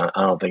said, "I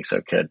don't think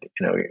so, kid.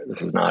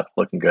 This is not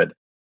looking good."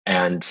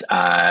 And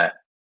I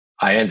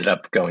ended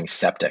up going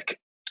septic.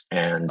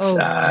 And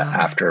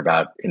after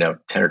about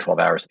 10 or 12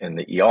 hours in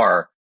the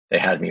ER, they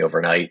had me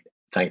overnight,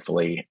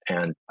 thankfully.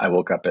 And I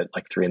woke up at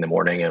like 3 a.m.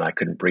 and I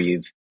couldn't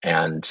breathe.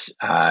 And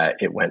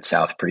it went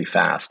south pretty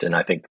fast. And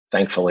I think,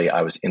 thankfully,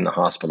 I was in the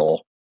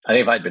hospital. I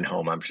think if I'd been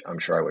home, I'm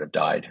sure I would have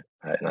died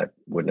and I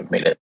wouldn't have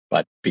made it.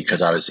 But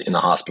because I was in the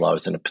hospital, I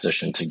was in a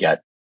position to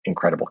get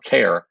incredible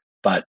care.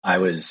 But I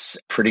was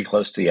pretty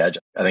close to the edge.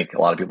 I think a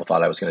lot of people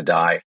thought I was going to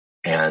die.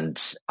 And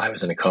I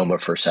was in a coma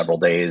for several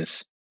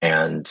days.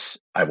 And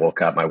I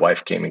woke up, my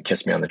wife came and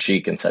kissed me on the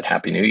cheek and said,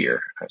 "Happy New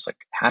Year." I was like,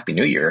 "Happy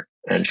New Year?"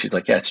 And she's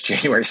like, "Yeah, it's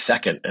January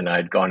 2nd. And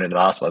I'd gone into the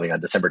hospital, I think, on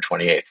December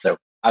 28th. So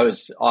I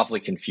was awfully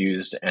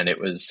confused, and it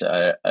was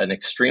an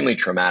extremely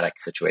traumatic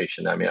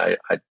situation. I mean, I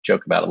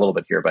joke about it a little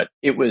bit here, but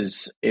it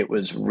was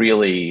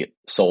really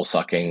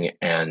soul-sucking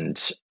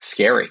and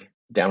scary,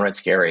 downright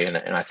scary. And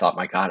I thought,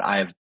 my God,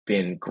 I've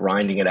been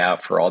grinding it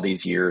out for all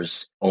these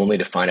years only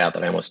to find out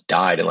that I almost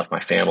died and left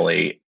my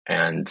family.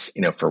 And,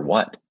 for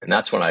what? And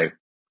that's when I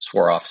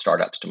swore off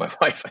startups to my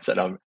wife. I said,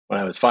 when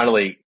I was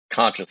finally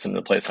conscious in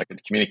the place I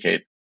could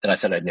communicate, then I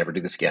said I'd never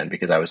do this again,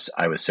 because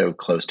I was so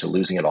close to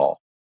losing it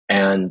all.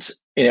 And,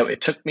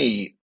 it took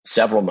me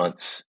several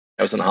months.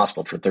 I was in the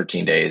hospital for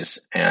 13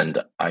 days, and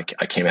I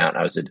came out,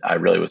 and I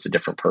really was a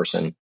different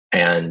person.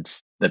 And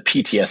the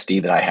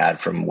PTSD that I had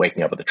from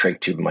waking up with a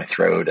trach tube in my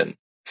throat and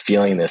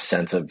feeling this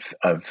sense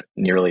of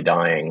nearly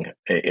dying,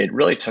 it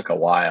really took a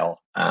while.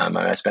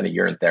 I spent a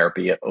year in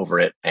therapy over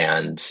it,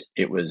 and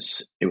it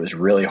was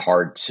really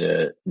hard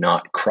to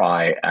not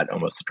cry at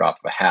almost the drop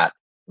of a hat.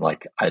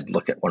 Like, I'd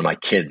look at one of my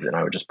kids and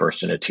I would just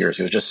burst into tears.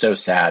 It was just so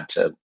sad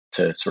to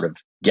sort of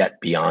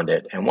get beyond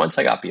it. And once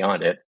I got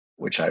beyond it,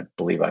 which I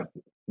believe I've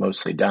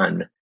mostly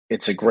done,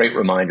 it's a great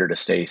reminder to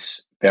stay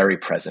very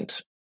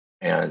present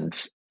and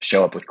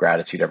show up with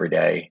gratitude every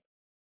day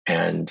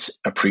and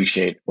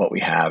appreciate what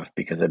we have,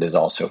 because it is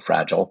also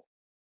fragile,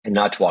 and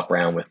not to walk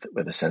around with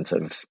a sense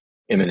of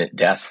imminent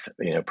death,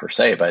 per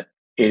se, but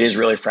it is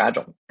really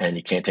fragile and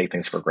you can't take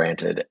things for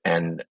granted.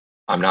 And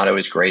I'm not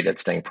always great at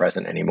staying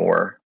present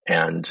anymore.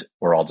 and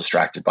we're all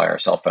distracted by our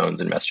cell phones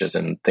and messages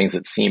and things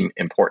that seem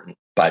important.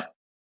 But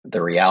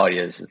the reality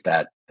is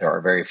that there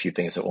are very few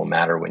things that will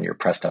matter when you're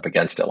pressed up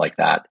against it like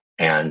that.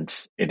 And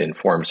it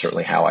informs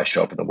certainly how I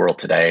show up in the world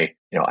today.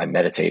 I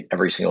meditate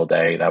every single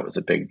day. That was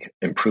a big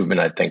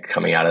improvement, I think,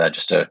 coming out of that,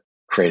 just to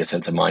create a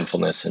sense of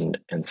mindfulness and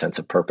sense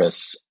of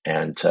purpose,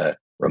 and to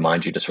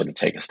remind you to sort of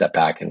take a step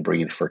back and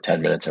breathe for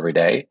 10 minutes every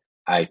day.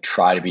 I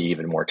try to be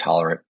even more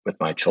tolerant with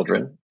my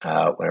children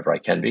whenever I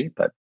can be,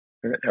 but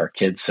they're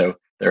kids, so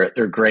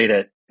they're great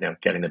at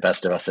getting the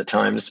best of us at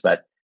times.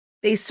 But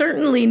they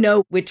certainly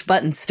know which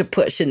buttons to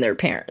push in their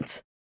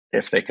parents.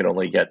 If they could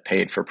only get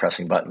paid for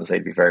pressing buttons,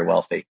 they'd be very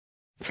wealthy.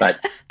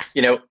 But,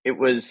 it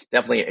was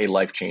definitely a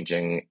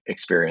life-changing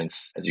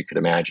experience, as you could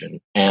imagine.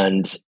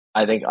 And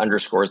I think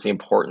underscores the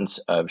importance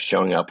of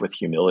showing up with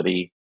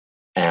humility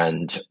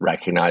and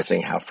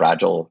recognizing how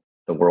fragile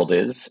the world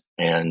is,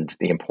 and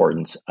the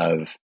importance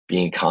of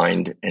being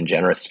kind and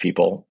generous to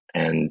people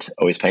and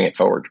always paying it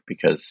forward,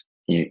 because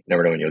you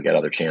never know when you'll get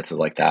other chances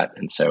like that.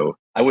 And so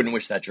I wouldn't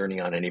wish that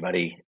journey on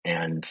anybody.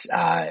 And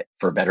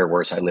for better or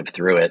worse, I lived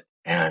through it.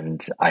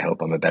 And I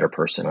hope I'm a better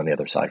person on the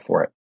other side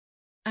for it.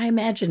 I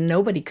imagine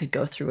nobody could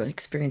go through an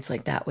experience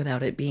like that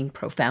without it being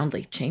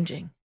profoundly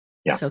changing.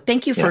 Yeah. So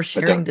thank you for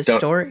sharing the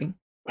story.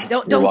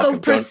 Don't go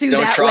pursue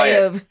don't that try way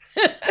it. of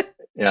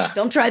Yeah.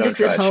 Don't try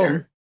this at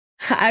home.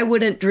 I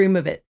wouldn't dream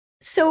of it.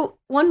 So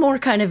one more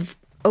kind of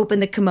open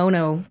the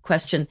kimono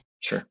question.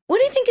 Sure. What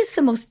do you think is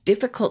the most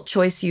difficult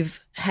choice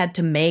you've had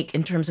to make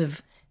in terms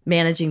of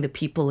managing the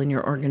people in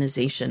your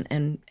organization?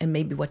 And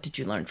maybe what did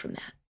you learn from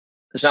that?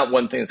 There's not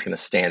one thing that's going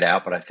to stand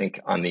out, but I think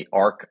on the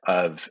arc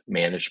of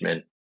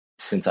management,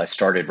 since I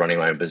started running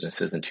my own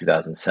businesses in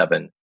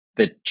 2007,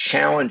 the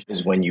challenge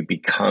is when you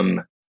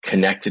become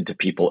connected to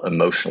people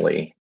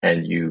emotionally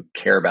and you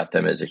care about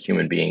them as a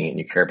human being and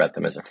you care about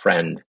them as a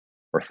friend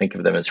or think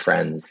of them as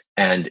friends.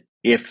 And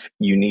if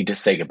you need to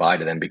say goodbye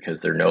to them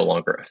because they're no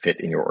longer a fit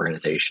in your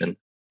organization,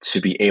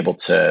 to be able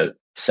to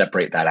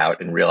separate that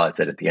out and realize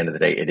that at the end of the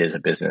day, it is a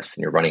business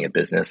and you're running a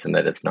business, and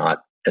that it's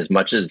not as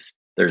much as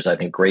there's, I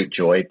think, great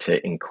joy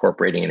to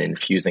incorporating and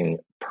infusing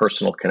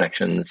personal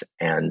connections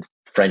and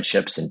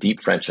friendships and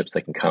deep friendships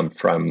that can come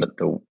from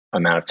the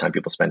amount of time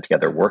people spend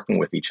together working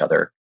with each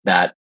other,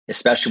 that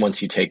especially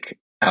once you take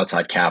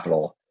outside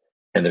capital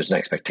and there's an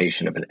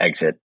expectation of an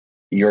exit,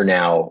 you're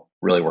now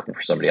really working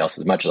for somebody else.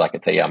 As much as I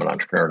could say, yeah, I'm an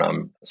entrepreneur and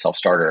I'm a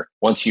self-starter,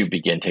 once you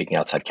begin taking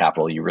outside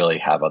capital, you really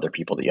have other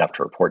people that you have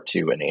to report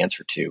to and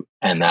answer to.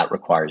 And that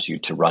requires you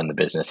to run the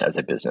business as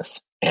a business.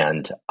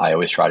 And I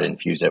always try to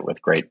infuse it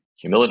with great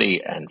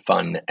humility and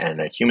fun and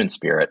a human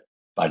spirit.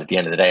 But at the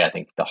end of the day, I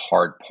think the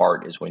hard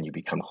part is when you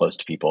become close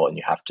to people and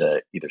you have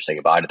to either say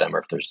goodbye to them, or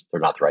if they're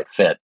not the right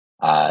fit,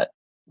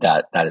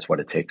 that is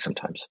what it takes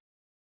sometimes.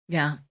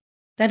 Yeah.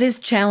 That is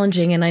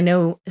challenging. And I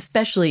know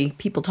especially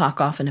people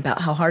talk often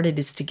about how hard it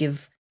is to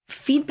give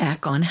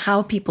feedback on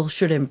how people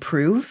should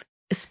improve,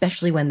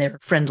 especially when they're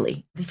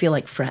friendly. They feel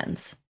like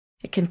friends.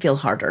 It can feel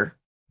harder.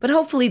 But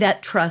hopefully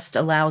that trust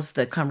allows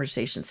the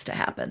conversations to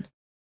happen.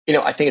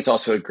 I think it's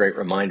also a great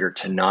reminder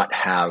to not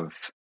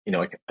have,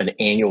 like an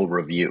annual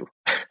review.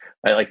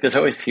 Right? Like, this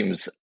always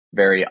seems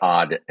very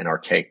odd and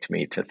archaic to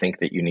me to think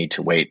that you need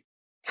to wait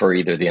for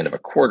either the end of a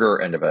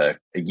quarter, end of a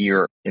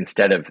year,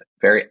 instead of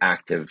very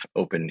active,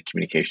 open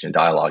communication and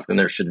dialogue. Then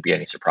there shouldn't be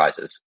any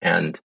surprises.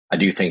 And I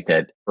do think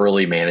that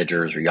early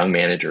managers or young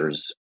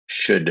managers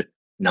should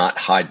not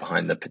hide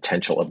behind the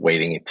potential of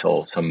waiting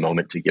until some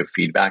moment to give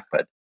feedback.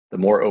 But the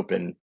more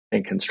open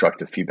and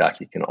constructive feedback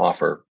you can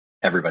offer,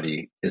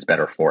 everybody is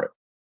better for it.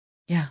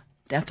 Yeah,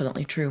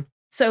 definitely true.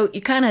 So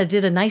you kind of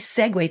did a nice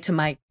segue to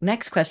my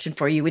next question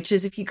for you, which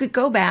is, if you could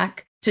go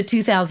back to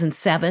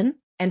 2007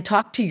 and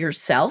talk to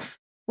yourself,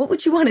 what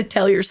would you want to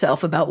tell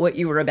yourself about what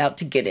you were about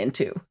to get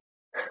into?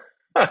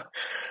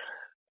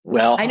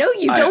 Well, I know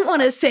you don't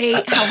want to say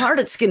how hard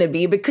it's going to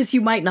be because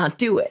you might not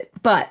do it,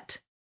 but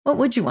what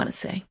would you want to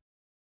say?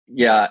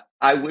 Yeah,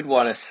 I would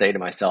want to say to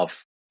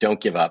myself,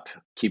 don't give up,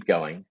 keep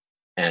going,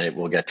 and it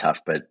will get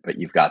tough, but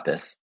you've got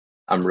this.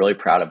 I'm really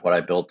proud of what I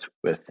built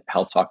with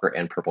Health Talker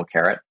and Purple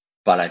Carrot,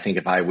 but I think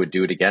if I would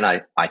do it again,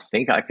 I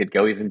think I could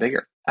go even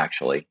bigger,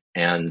 actually.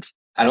 And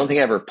I don't think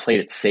I ever played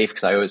it safe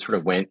because I always sort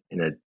of went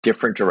in a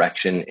different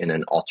direction, in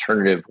an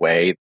alternative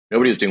way.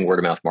 Nobody was doing word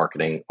of mouth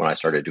marketing when I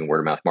started doing word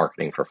of mouth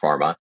marketing for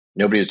pharma.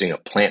 Nobody was doing a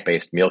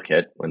plant-based meal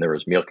kit when there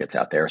was meal kits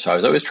out there. So I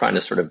was always trying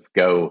to sort of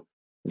go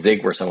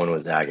zig where someone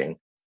was zagging.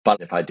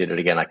 But if I did it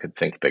again, I could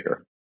think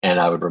bigger. And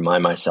I would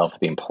remind myself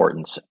the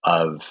importance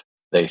of,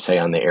 they say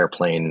on the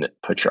airplane,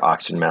 put your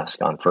oxygen mask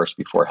on first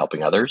before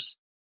helping others.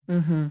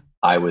 Mm-hmm.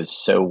 I was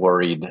so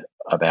worried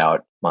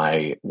about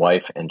my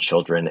wife and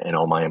children and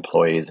all my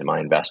employees and my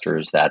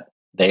investors that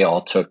they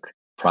all took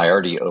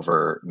priority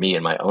over me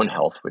and my own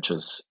health, which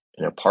is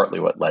partly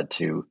what led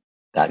to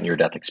that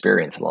near-death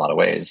experience in a lot of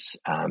ways,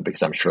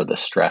 because I'm sure the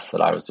stress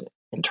that I was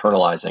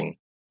internalizing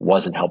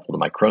wasn't helpful to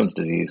my Crohn's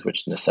disease,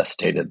 which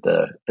necessitated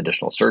the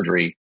additional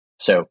surgery.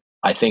 So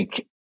I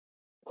think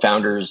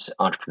founders,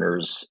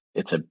 entrepreneurs,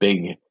 it's a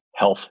big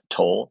health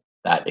toll.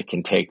 that it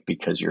can take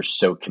because you're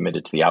so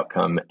committed to the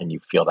outcome and you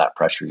feel that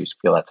pressure, you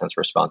feel that sense of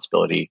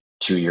responsibility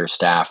to your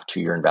staff, to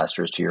your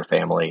investors, to your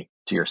family,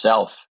 to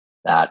yourself,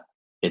 that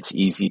it's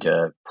easy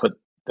to put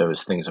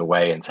those things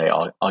away and say,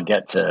 I'll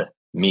get to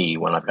me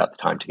when I've got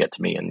the time to get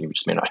to me. And you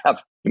may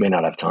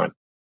not have time.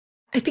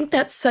 I think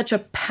that's such a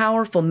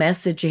powerful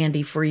message,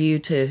 Andy, for you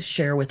to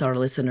share with our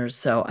listeners.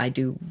 So I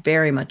do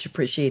very much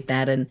appreciate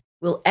that. And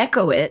we'll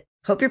echo it.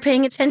 Hope you're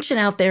paying attention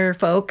out there,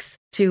 folks,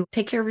 to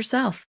take care of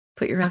yourself.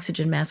 Put your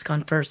oxygen mask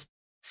on first.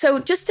 So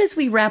just as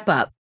we wrap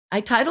up, I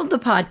titled the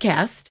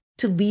podcast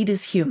To Lead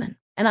is Human.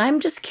 And I'm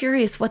just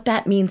curious what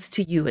that means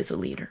to you as a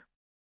leader.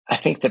 I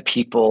think that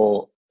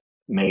people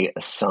may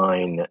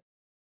assign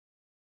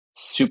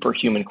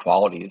superhuman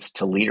qualities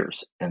to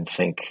leaders and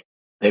think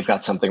they've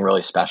got something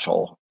really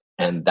special,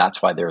 and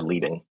that's why they're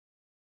leading.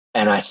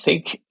 And I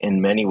think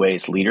in many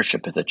ways,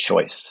 leadership is a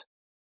choice.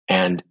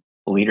 And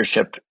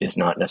leadership is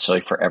not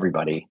necessarily for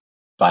everybody.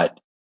 But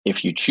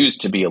if you choose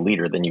to be a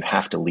leader, then you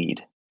have to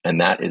lead.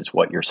 And that is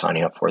what you're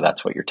signing up for.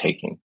 That's what you're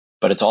taking.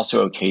 But it's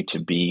also okay to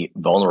be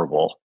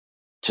vulnerable,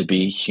 to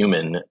be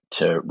human,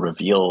 to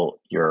reveal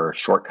your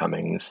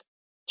shortcomings,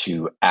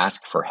 to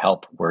ask for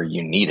help where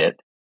you need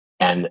it,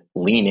 and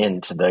lean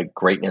into the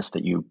greatness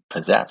that you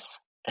possess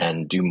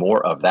and do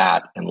more of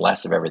that and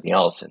less of everything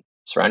else, and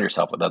surround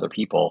yourself with other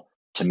people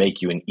to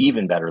make you an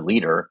even better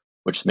leader,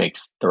 which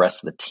makes the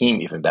rest of the team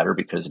even better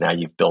because now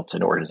you've built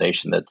an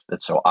organization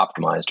that's so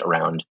optimized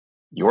around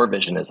your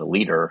vision as a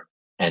leader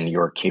and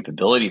your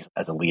capabilities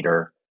as a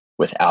leader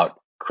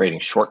without creating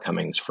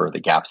shortcomings for the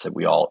gaps that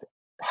we all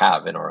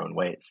have in our own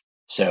ways.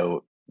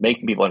 So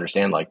making people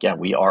understand, like, yeah,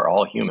 we are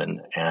all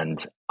human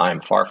and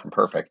I'm far from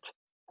perfect.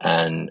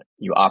 And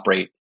you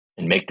operate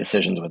and make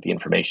decisions with the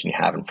information you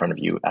have in front of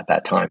you at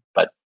that time.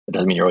 But it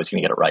doesn't mean you're always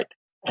going to get it right.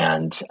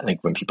 And I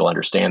think when people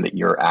understand that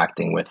you're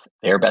acting with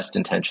their best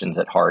intentions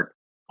at heart,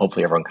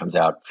 hopefully everyone comes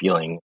out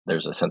feeling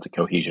there's a sense of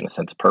cohesion, a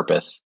sense of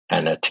purpose,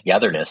 and a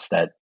togetherness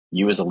that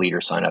you as a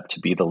leader sign up to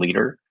be the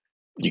leader.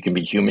 You can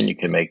be human, you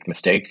can make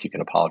mistakes, you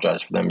can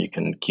apologize for them, you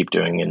can keep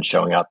doing and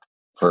showing up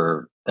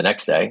for the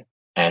next day.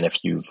 And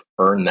if you've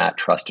earned that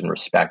trust and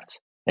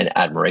respect and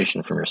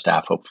admiration from your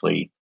staff,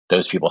 hopefully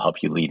those people help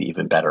you lead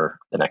even better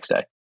the next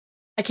day.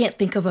 I can't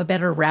think of a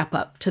better wrap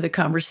up to the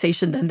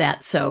conversation than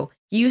that. So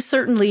you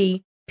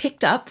certainly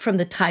picked up from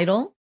the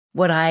title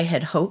what I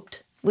had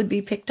hoped would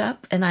be picked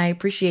up, and I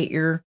appreciate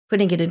your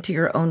putting it into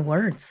your own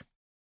words.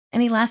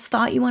 Any last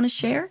thought you want to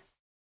share?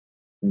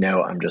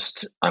 No,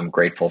 I'm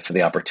grateful for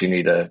the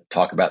opportunity to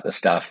talk about this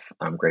stuff.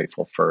 I'm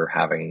grateful for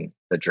having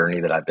the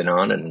journey that I've been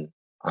on, and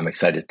I'm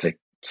excited to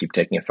keep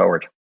taking it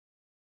forward.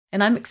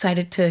 And I'm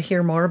excited to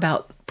hear more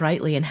about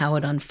Brightly and how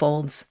it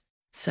unfolds.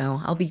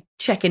 So I'll be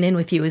checking in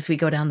with you as we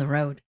go down the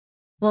road.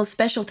 Well, a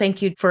special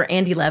thank you for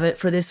Andy Levitt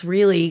for this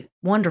really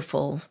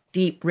wonderful,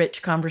 deep,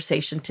 rich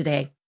conversation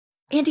today.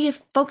 Andy,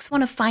 if folks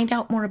want to find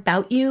out more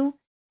about you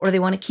or they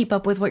want to keep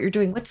up with what you're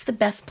doing, what's the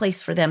best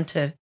place for them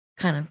to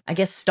kind of, I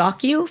guess,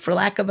 stalk you, for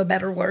lack of a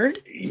better word?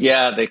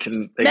 Yeah, they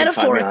can.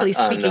 Metaphorically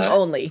speaking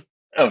only.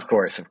 Of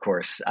course.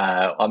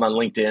 I'm on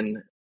LinkedIn,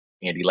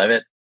 Andy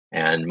Levitt,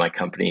 and my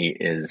company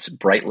is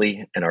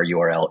Brightly, and our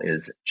URL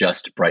is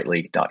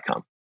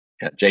justbrightly.com.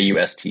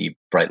 JUST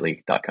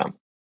brightly.com.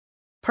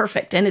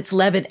 Perfect. And it's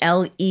Levitt,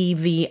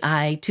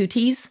 Levi, two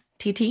T's,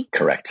 TT?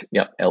 Correct.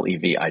 Yep.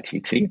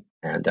 Levitt.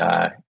 And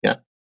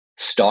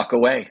stalk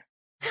away.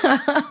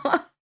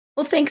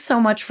 Well, thanks so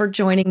much for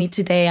joining me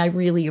today. I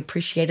really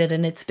appreciate it.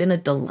 And it's been a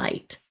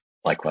delight.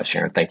 Likewise,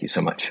 Sharon. Thank you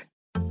so much.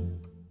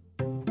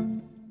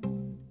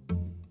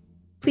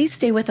 Please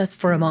stay with us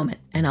for a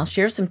moment, and I'll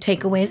share some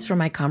takeaways from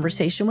my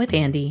conversation with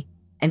Andy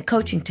and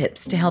coaching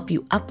tips to help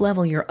you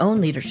up-level your own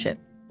leadership,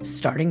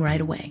 starting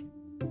right away.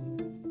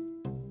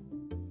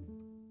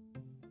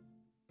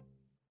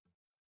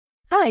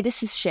 Hi,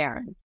 this is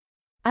Sharon.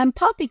 I'm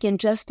popping in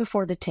just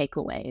before the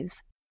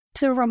takeaways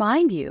to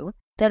remind you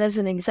that as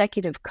an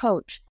executive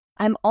coach,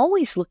 I'm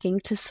always looking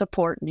to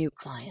support new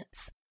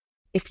clients.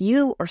 If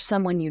you or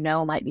someone you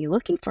know might be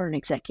looking for an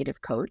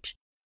executive coach,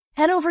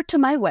 head over to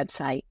my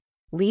website,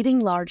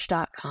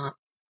 leadinglarge.com,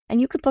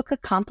 and you could book a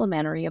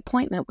complimentary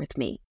appointment with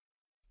me.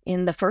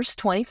 In the first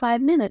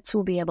 25 minutes,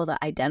 we'll be able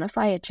to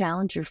identify a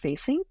challenge you're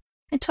facing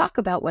and talk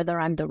about whether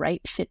I'm the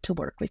right fit to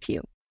work with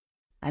you.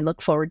 I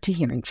look forward to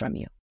hearing from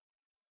you.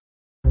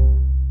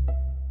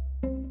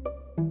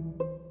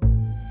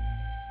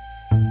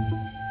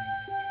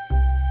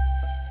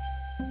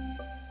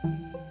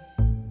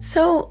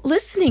 So,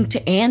 listening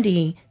to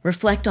Andy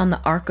reflect on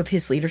the arc of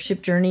his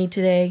leadership journey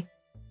today,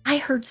 I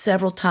heard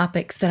several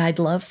topics that I'd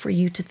love for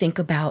you to think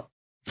about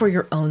for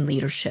your own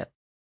leadership.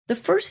 The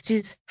first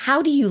is,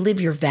 how do you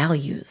live your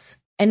values?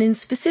 And in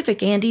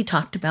specific, Andy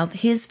talked about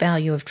his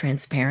value of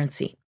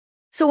transparency.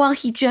 So while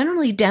he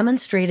generally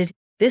demonstrated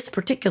this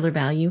particular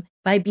value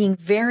by being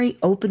very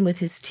open with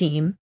his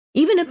team,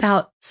 even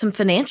about some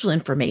financial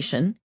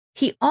information,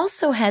 he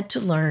also had to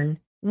learn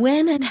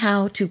when and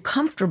how to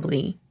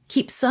comfortably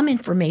keep some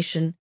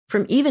information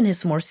from even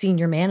his more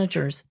senior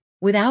managers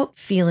without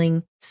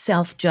feeling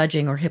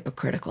self-judging or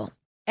hypocritical.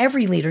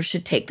 Every leader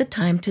should take the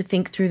time to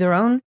think through their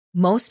own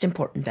most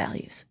important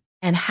values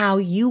and how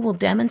you will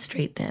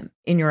demonstrate them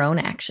in your own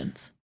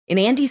actions. In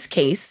Andy's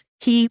case,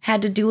 he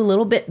had to do a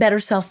little bit better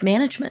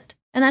self-management,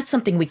 and that's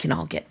something we can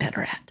all get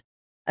better at.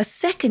 A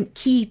second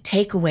key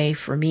takeaway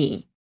for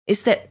me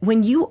is that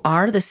when you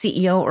are the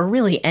CEO or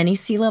really any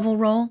C-level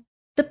role,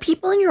 the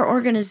people in your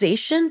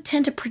organization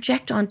tend to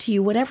project onto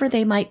you whatever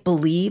they might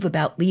believe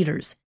about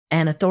leaders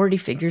and authority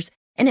figures,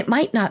 and it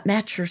might not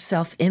match your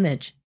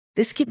self-image.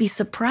 This can be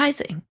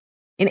surprising.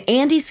 In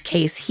Andy's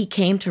case, he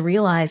came to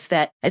realize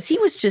that as he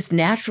was just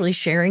naturally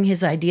sharing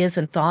his ideas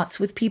and thoughts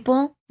with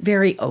people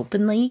very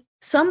openly,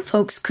 some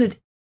folks could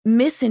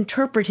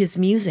misinterpret his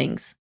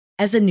musings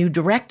as a new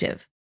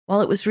directive,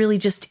 while it was really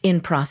just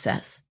in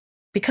process.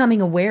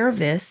 Becoming aware of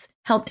this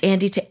helped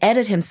Andy to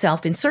edit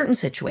himself in certain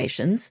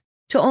situations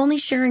to only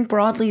sharing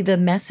broadly the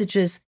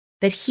messages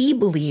that he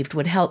believed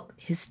would help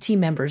his team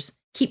members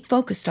keep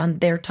focused on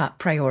their top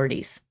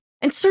priorities.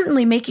 And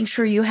certainly making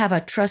sure you have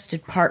a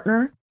trusted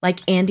partner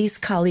like Andy's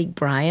colleague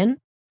Brian,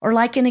 or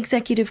like an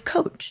executive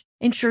coach,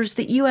 ensures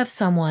that you have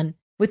someone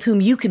with whom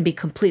you can be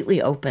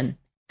completely open.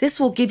 This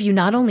will give you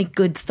not only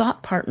good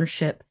thought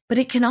partnership, but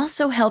it can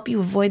also help you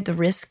avoid the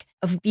risk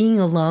of being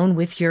alone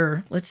with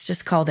your, let's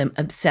just call them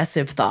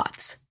obsessive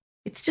thoughts.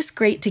 It's just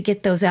great to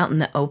get those out in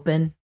the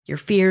open, your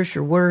fears,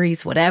 your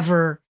worries,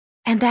 whatever,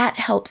 and that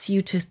helps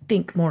you to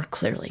think more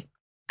clearly.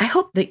 I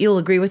hope that you'll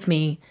agree with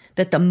me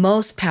that the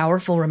most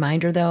powerful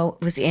reminder, though,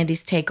 was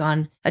Andy's take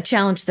on a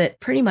challenge that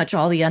pretty much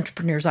all the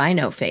entrepreneurs I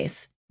know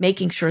face,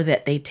 making sure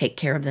that they take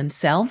care of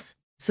themselves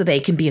so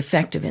they can be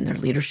effective in their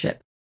leadership.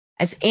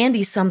 As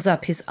Andy sums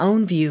up his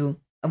own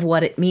view of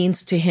what it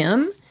means to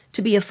him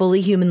to be a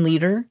fully human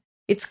leader,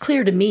 it's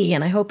clear to me,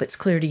 and I hope it's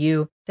clear to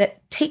you,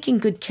 that taking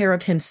good care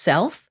of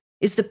himself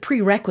is the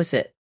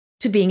prerequisite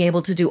to being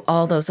able to do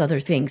all those other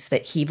things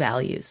that he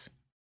values.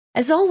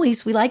 As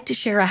always, we like to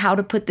share a how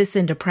to put this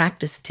into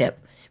practice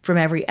tip from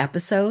every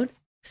episode.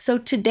 So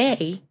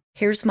today,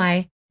 here's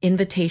my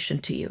invitation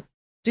to you.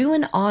 Do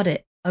an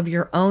audit of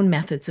your own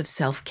methods of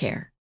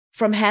self-care.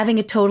 From having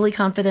a totally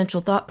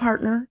confidential thought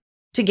partner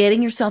to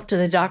getting yourself to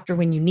the doctor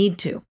when you need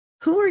to.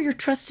 Who are your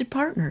trusted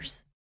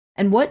partners?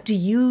 And what do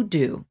you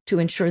do to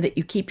ensure that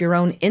you keep your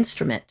own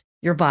instrument,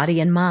 your body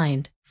and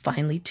mind,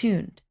 finely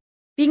tuned?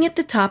 Being at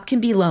the top can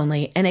be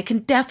lonely, and it can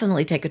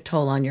definitely take a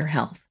toll on your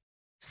health.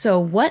 So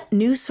what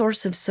new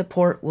source of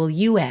support will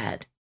you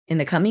add in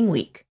the coming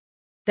week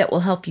that will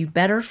help you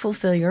better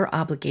fulfill your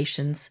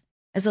obligations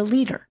as a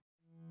leader?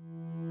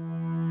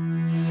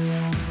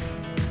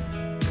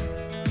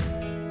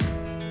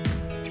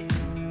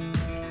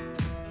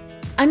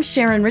 I'm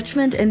Sharon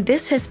Richmond, and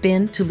this has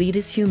been To Lead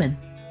is Human.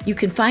 You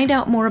can find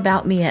out more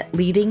about me at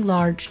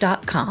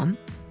leadinglarge.com.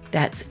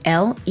 That's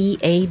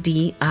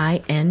LEADING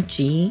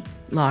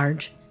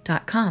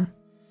large.com.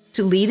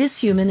 To Lead is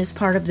Human is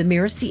part of the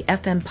Miracy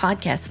FM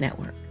podcast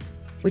network,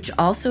 which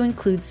also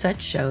includes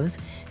such shows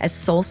as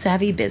Soul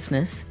Savvy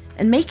Business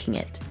and Making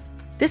It.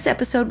 This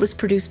episode was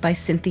produced by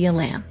Cynthia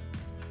Lamb.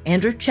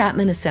 Andrew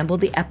Chapman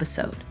assembled the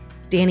episode.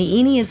 Danny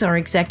Eny is our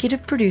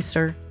executive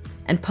producer,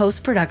 and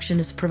post-production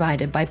is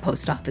provided by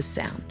Post Office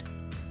Sound.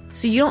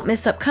 So you don't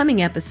miss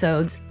upcoming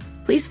episodes,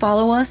 please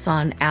follow us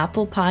on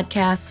Apple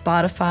Podcasts,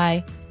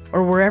 Spotify,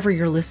 or wherever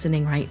you're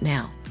listening right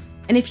now.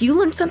 And if you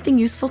learned something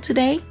useful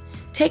today,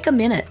 take a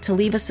minute to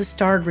leave us a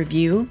starred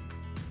review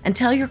and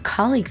tell your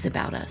colleagues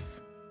about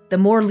us. The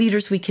more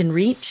leaders we can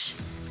reach,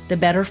 the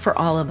better for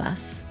all of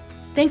us.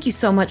 Thank you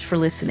so much for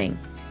listening,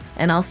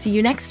 and I'll see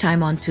you next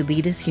time on To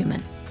Lead is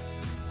Human.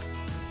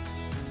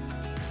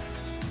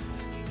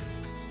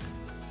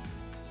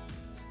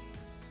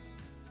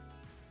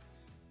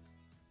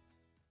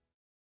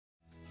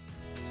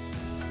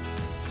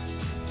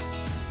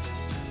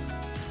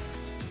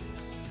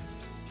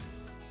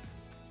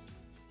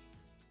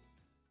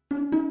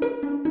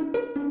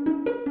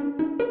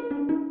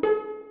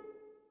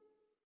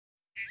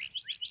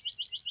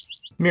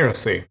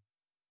 Miracy.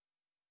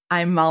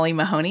 I'm Molly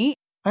Mahoney.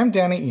 I'm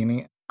Danny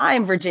Eny.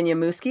 I'm Virginia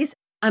Muskies.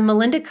 I'm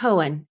Melinda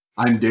Cohen.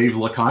 I'm Dave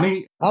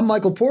Lacani. I'm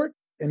Michael Port,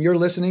 and you're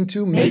listening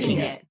to Making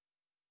It.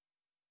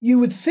 You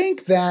would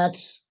think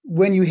that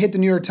when you hit the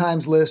New York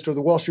Times list or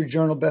the Wall Street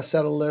Journal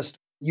bestseller list,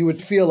 you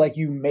would feel like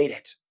you made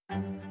it.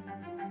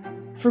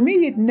 For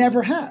me, it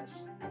never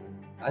has.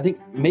 I think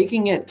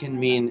making it can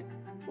mean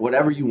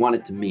whatever you want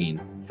it to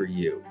mean for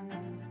you.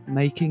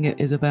 Making it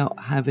is about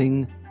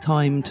having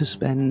time to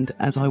spend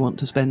as I want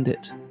to spend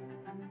it.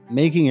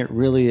 Making it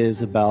really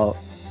is about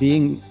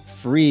being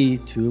free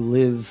to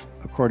live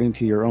according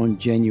to your own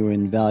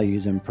genuine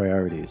values and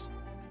priorities.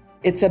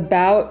 It's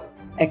about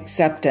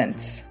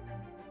acceptance.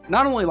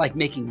 Not only like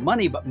making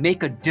money, but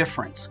make a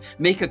difference,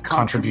 make a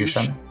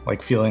contribution.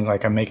 Like feeling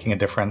like I'm making a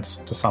difference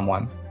to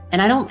someone.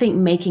 And I don't think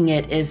making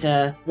it is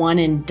a one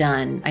and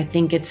done. I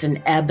think it's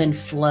an ebb and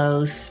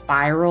flow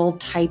spiral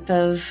type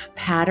of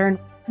pattern.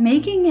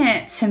 Making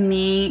it, to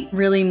me,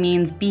 really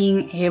means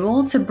being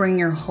able to bring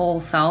your whole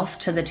self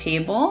to the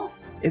table.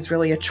 It's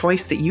really a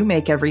choice that you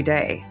make every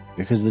day.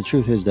 Because the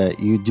truth is that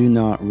you do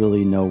not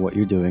really know what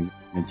you're doing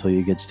until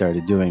you get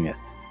started doing it.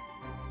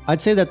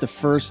 I'd say that the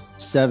first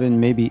 7,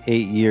 maybe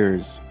 8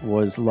 years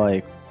was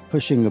like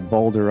pushing a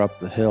boulder up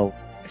the hill.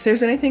 If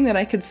there's anything that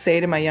I could say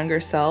to my younger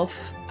self,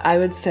 I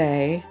would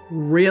say,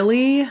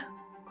 really,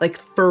 like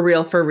for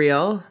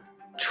real,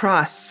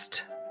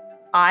 trust.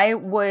 I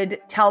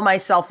would tell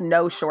myself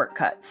no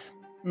shortcuts.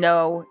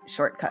 No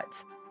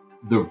shortcuts.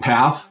 The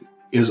path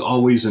is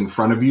always in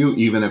front of you,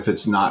 even if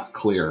it's not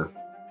clear.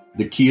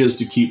 The key is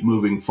to keep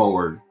moving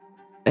forward.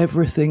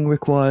 Everything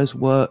requires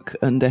work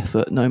and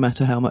effort, no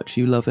matter how much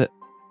you love it.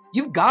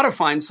 You've got to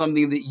find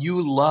something that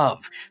you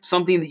love,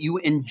 something that you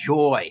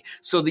enjoy,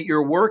 so that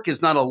your work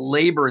is not a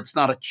labor, it's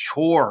not a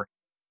chore.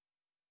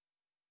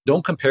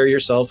 Don't compare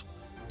yourself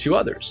to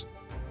others.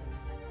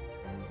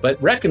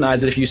 But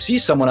recognize that if you see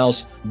someone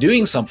else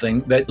doing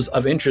something that is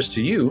of interest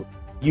to you,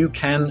 you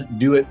can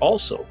do it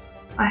also.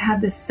 I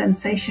had this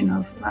sensation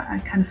of, I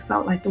kind of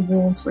felt like the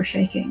walls were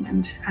shaking,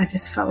 and I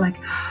just felt like,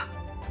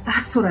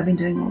 that's what I've been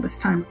doing all this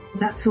time.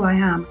 That's who I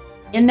am.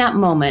 In that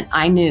moment,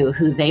 I knew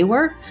who they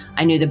were,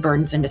 I knew the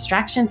burdens and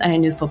distractions, and I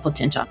knew full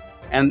potential.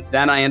 And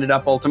then I ended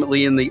up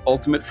ultimately in the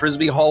Ultimate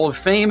Frisbee Hall of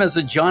Fame as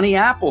a Johnny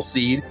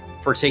Appleseed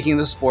for taking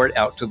the sport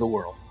out to the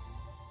world.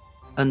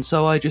 And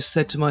so I just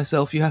said to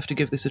myself, you have to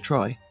give this a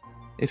try.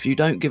 If you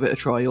don't give it a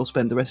try, you'll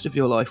spend the rest of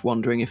your life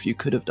wondering if you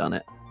could have done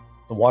it.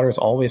 The water is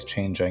always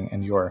changing,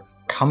 and your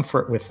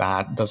comfort with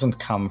that doesn't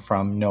come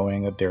from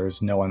knowing that there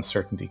is no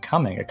uncertainty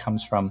coming. It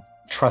comes from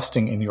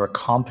trusting in your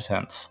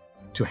competence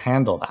to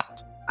handle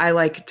that. I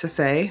like to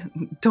say,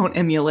 don't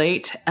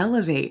emulate,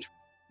 elevate.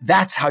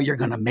 That's how you're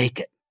going to make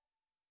it.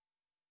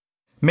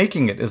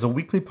 Making It is a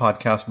weekly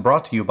podcast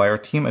brought to you by our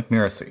team at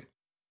Miracy.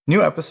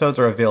 New episodes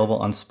are available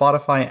on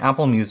Spotify,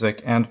 Apple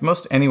Music, and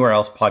most anywhere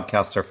else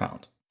podcasts are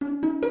found.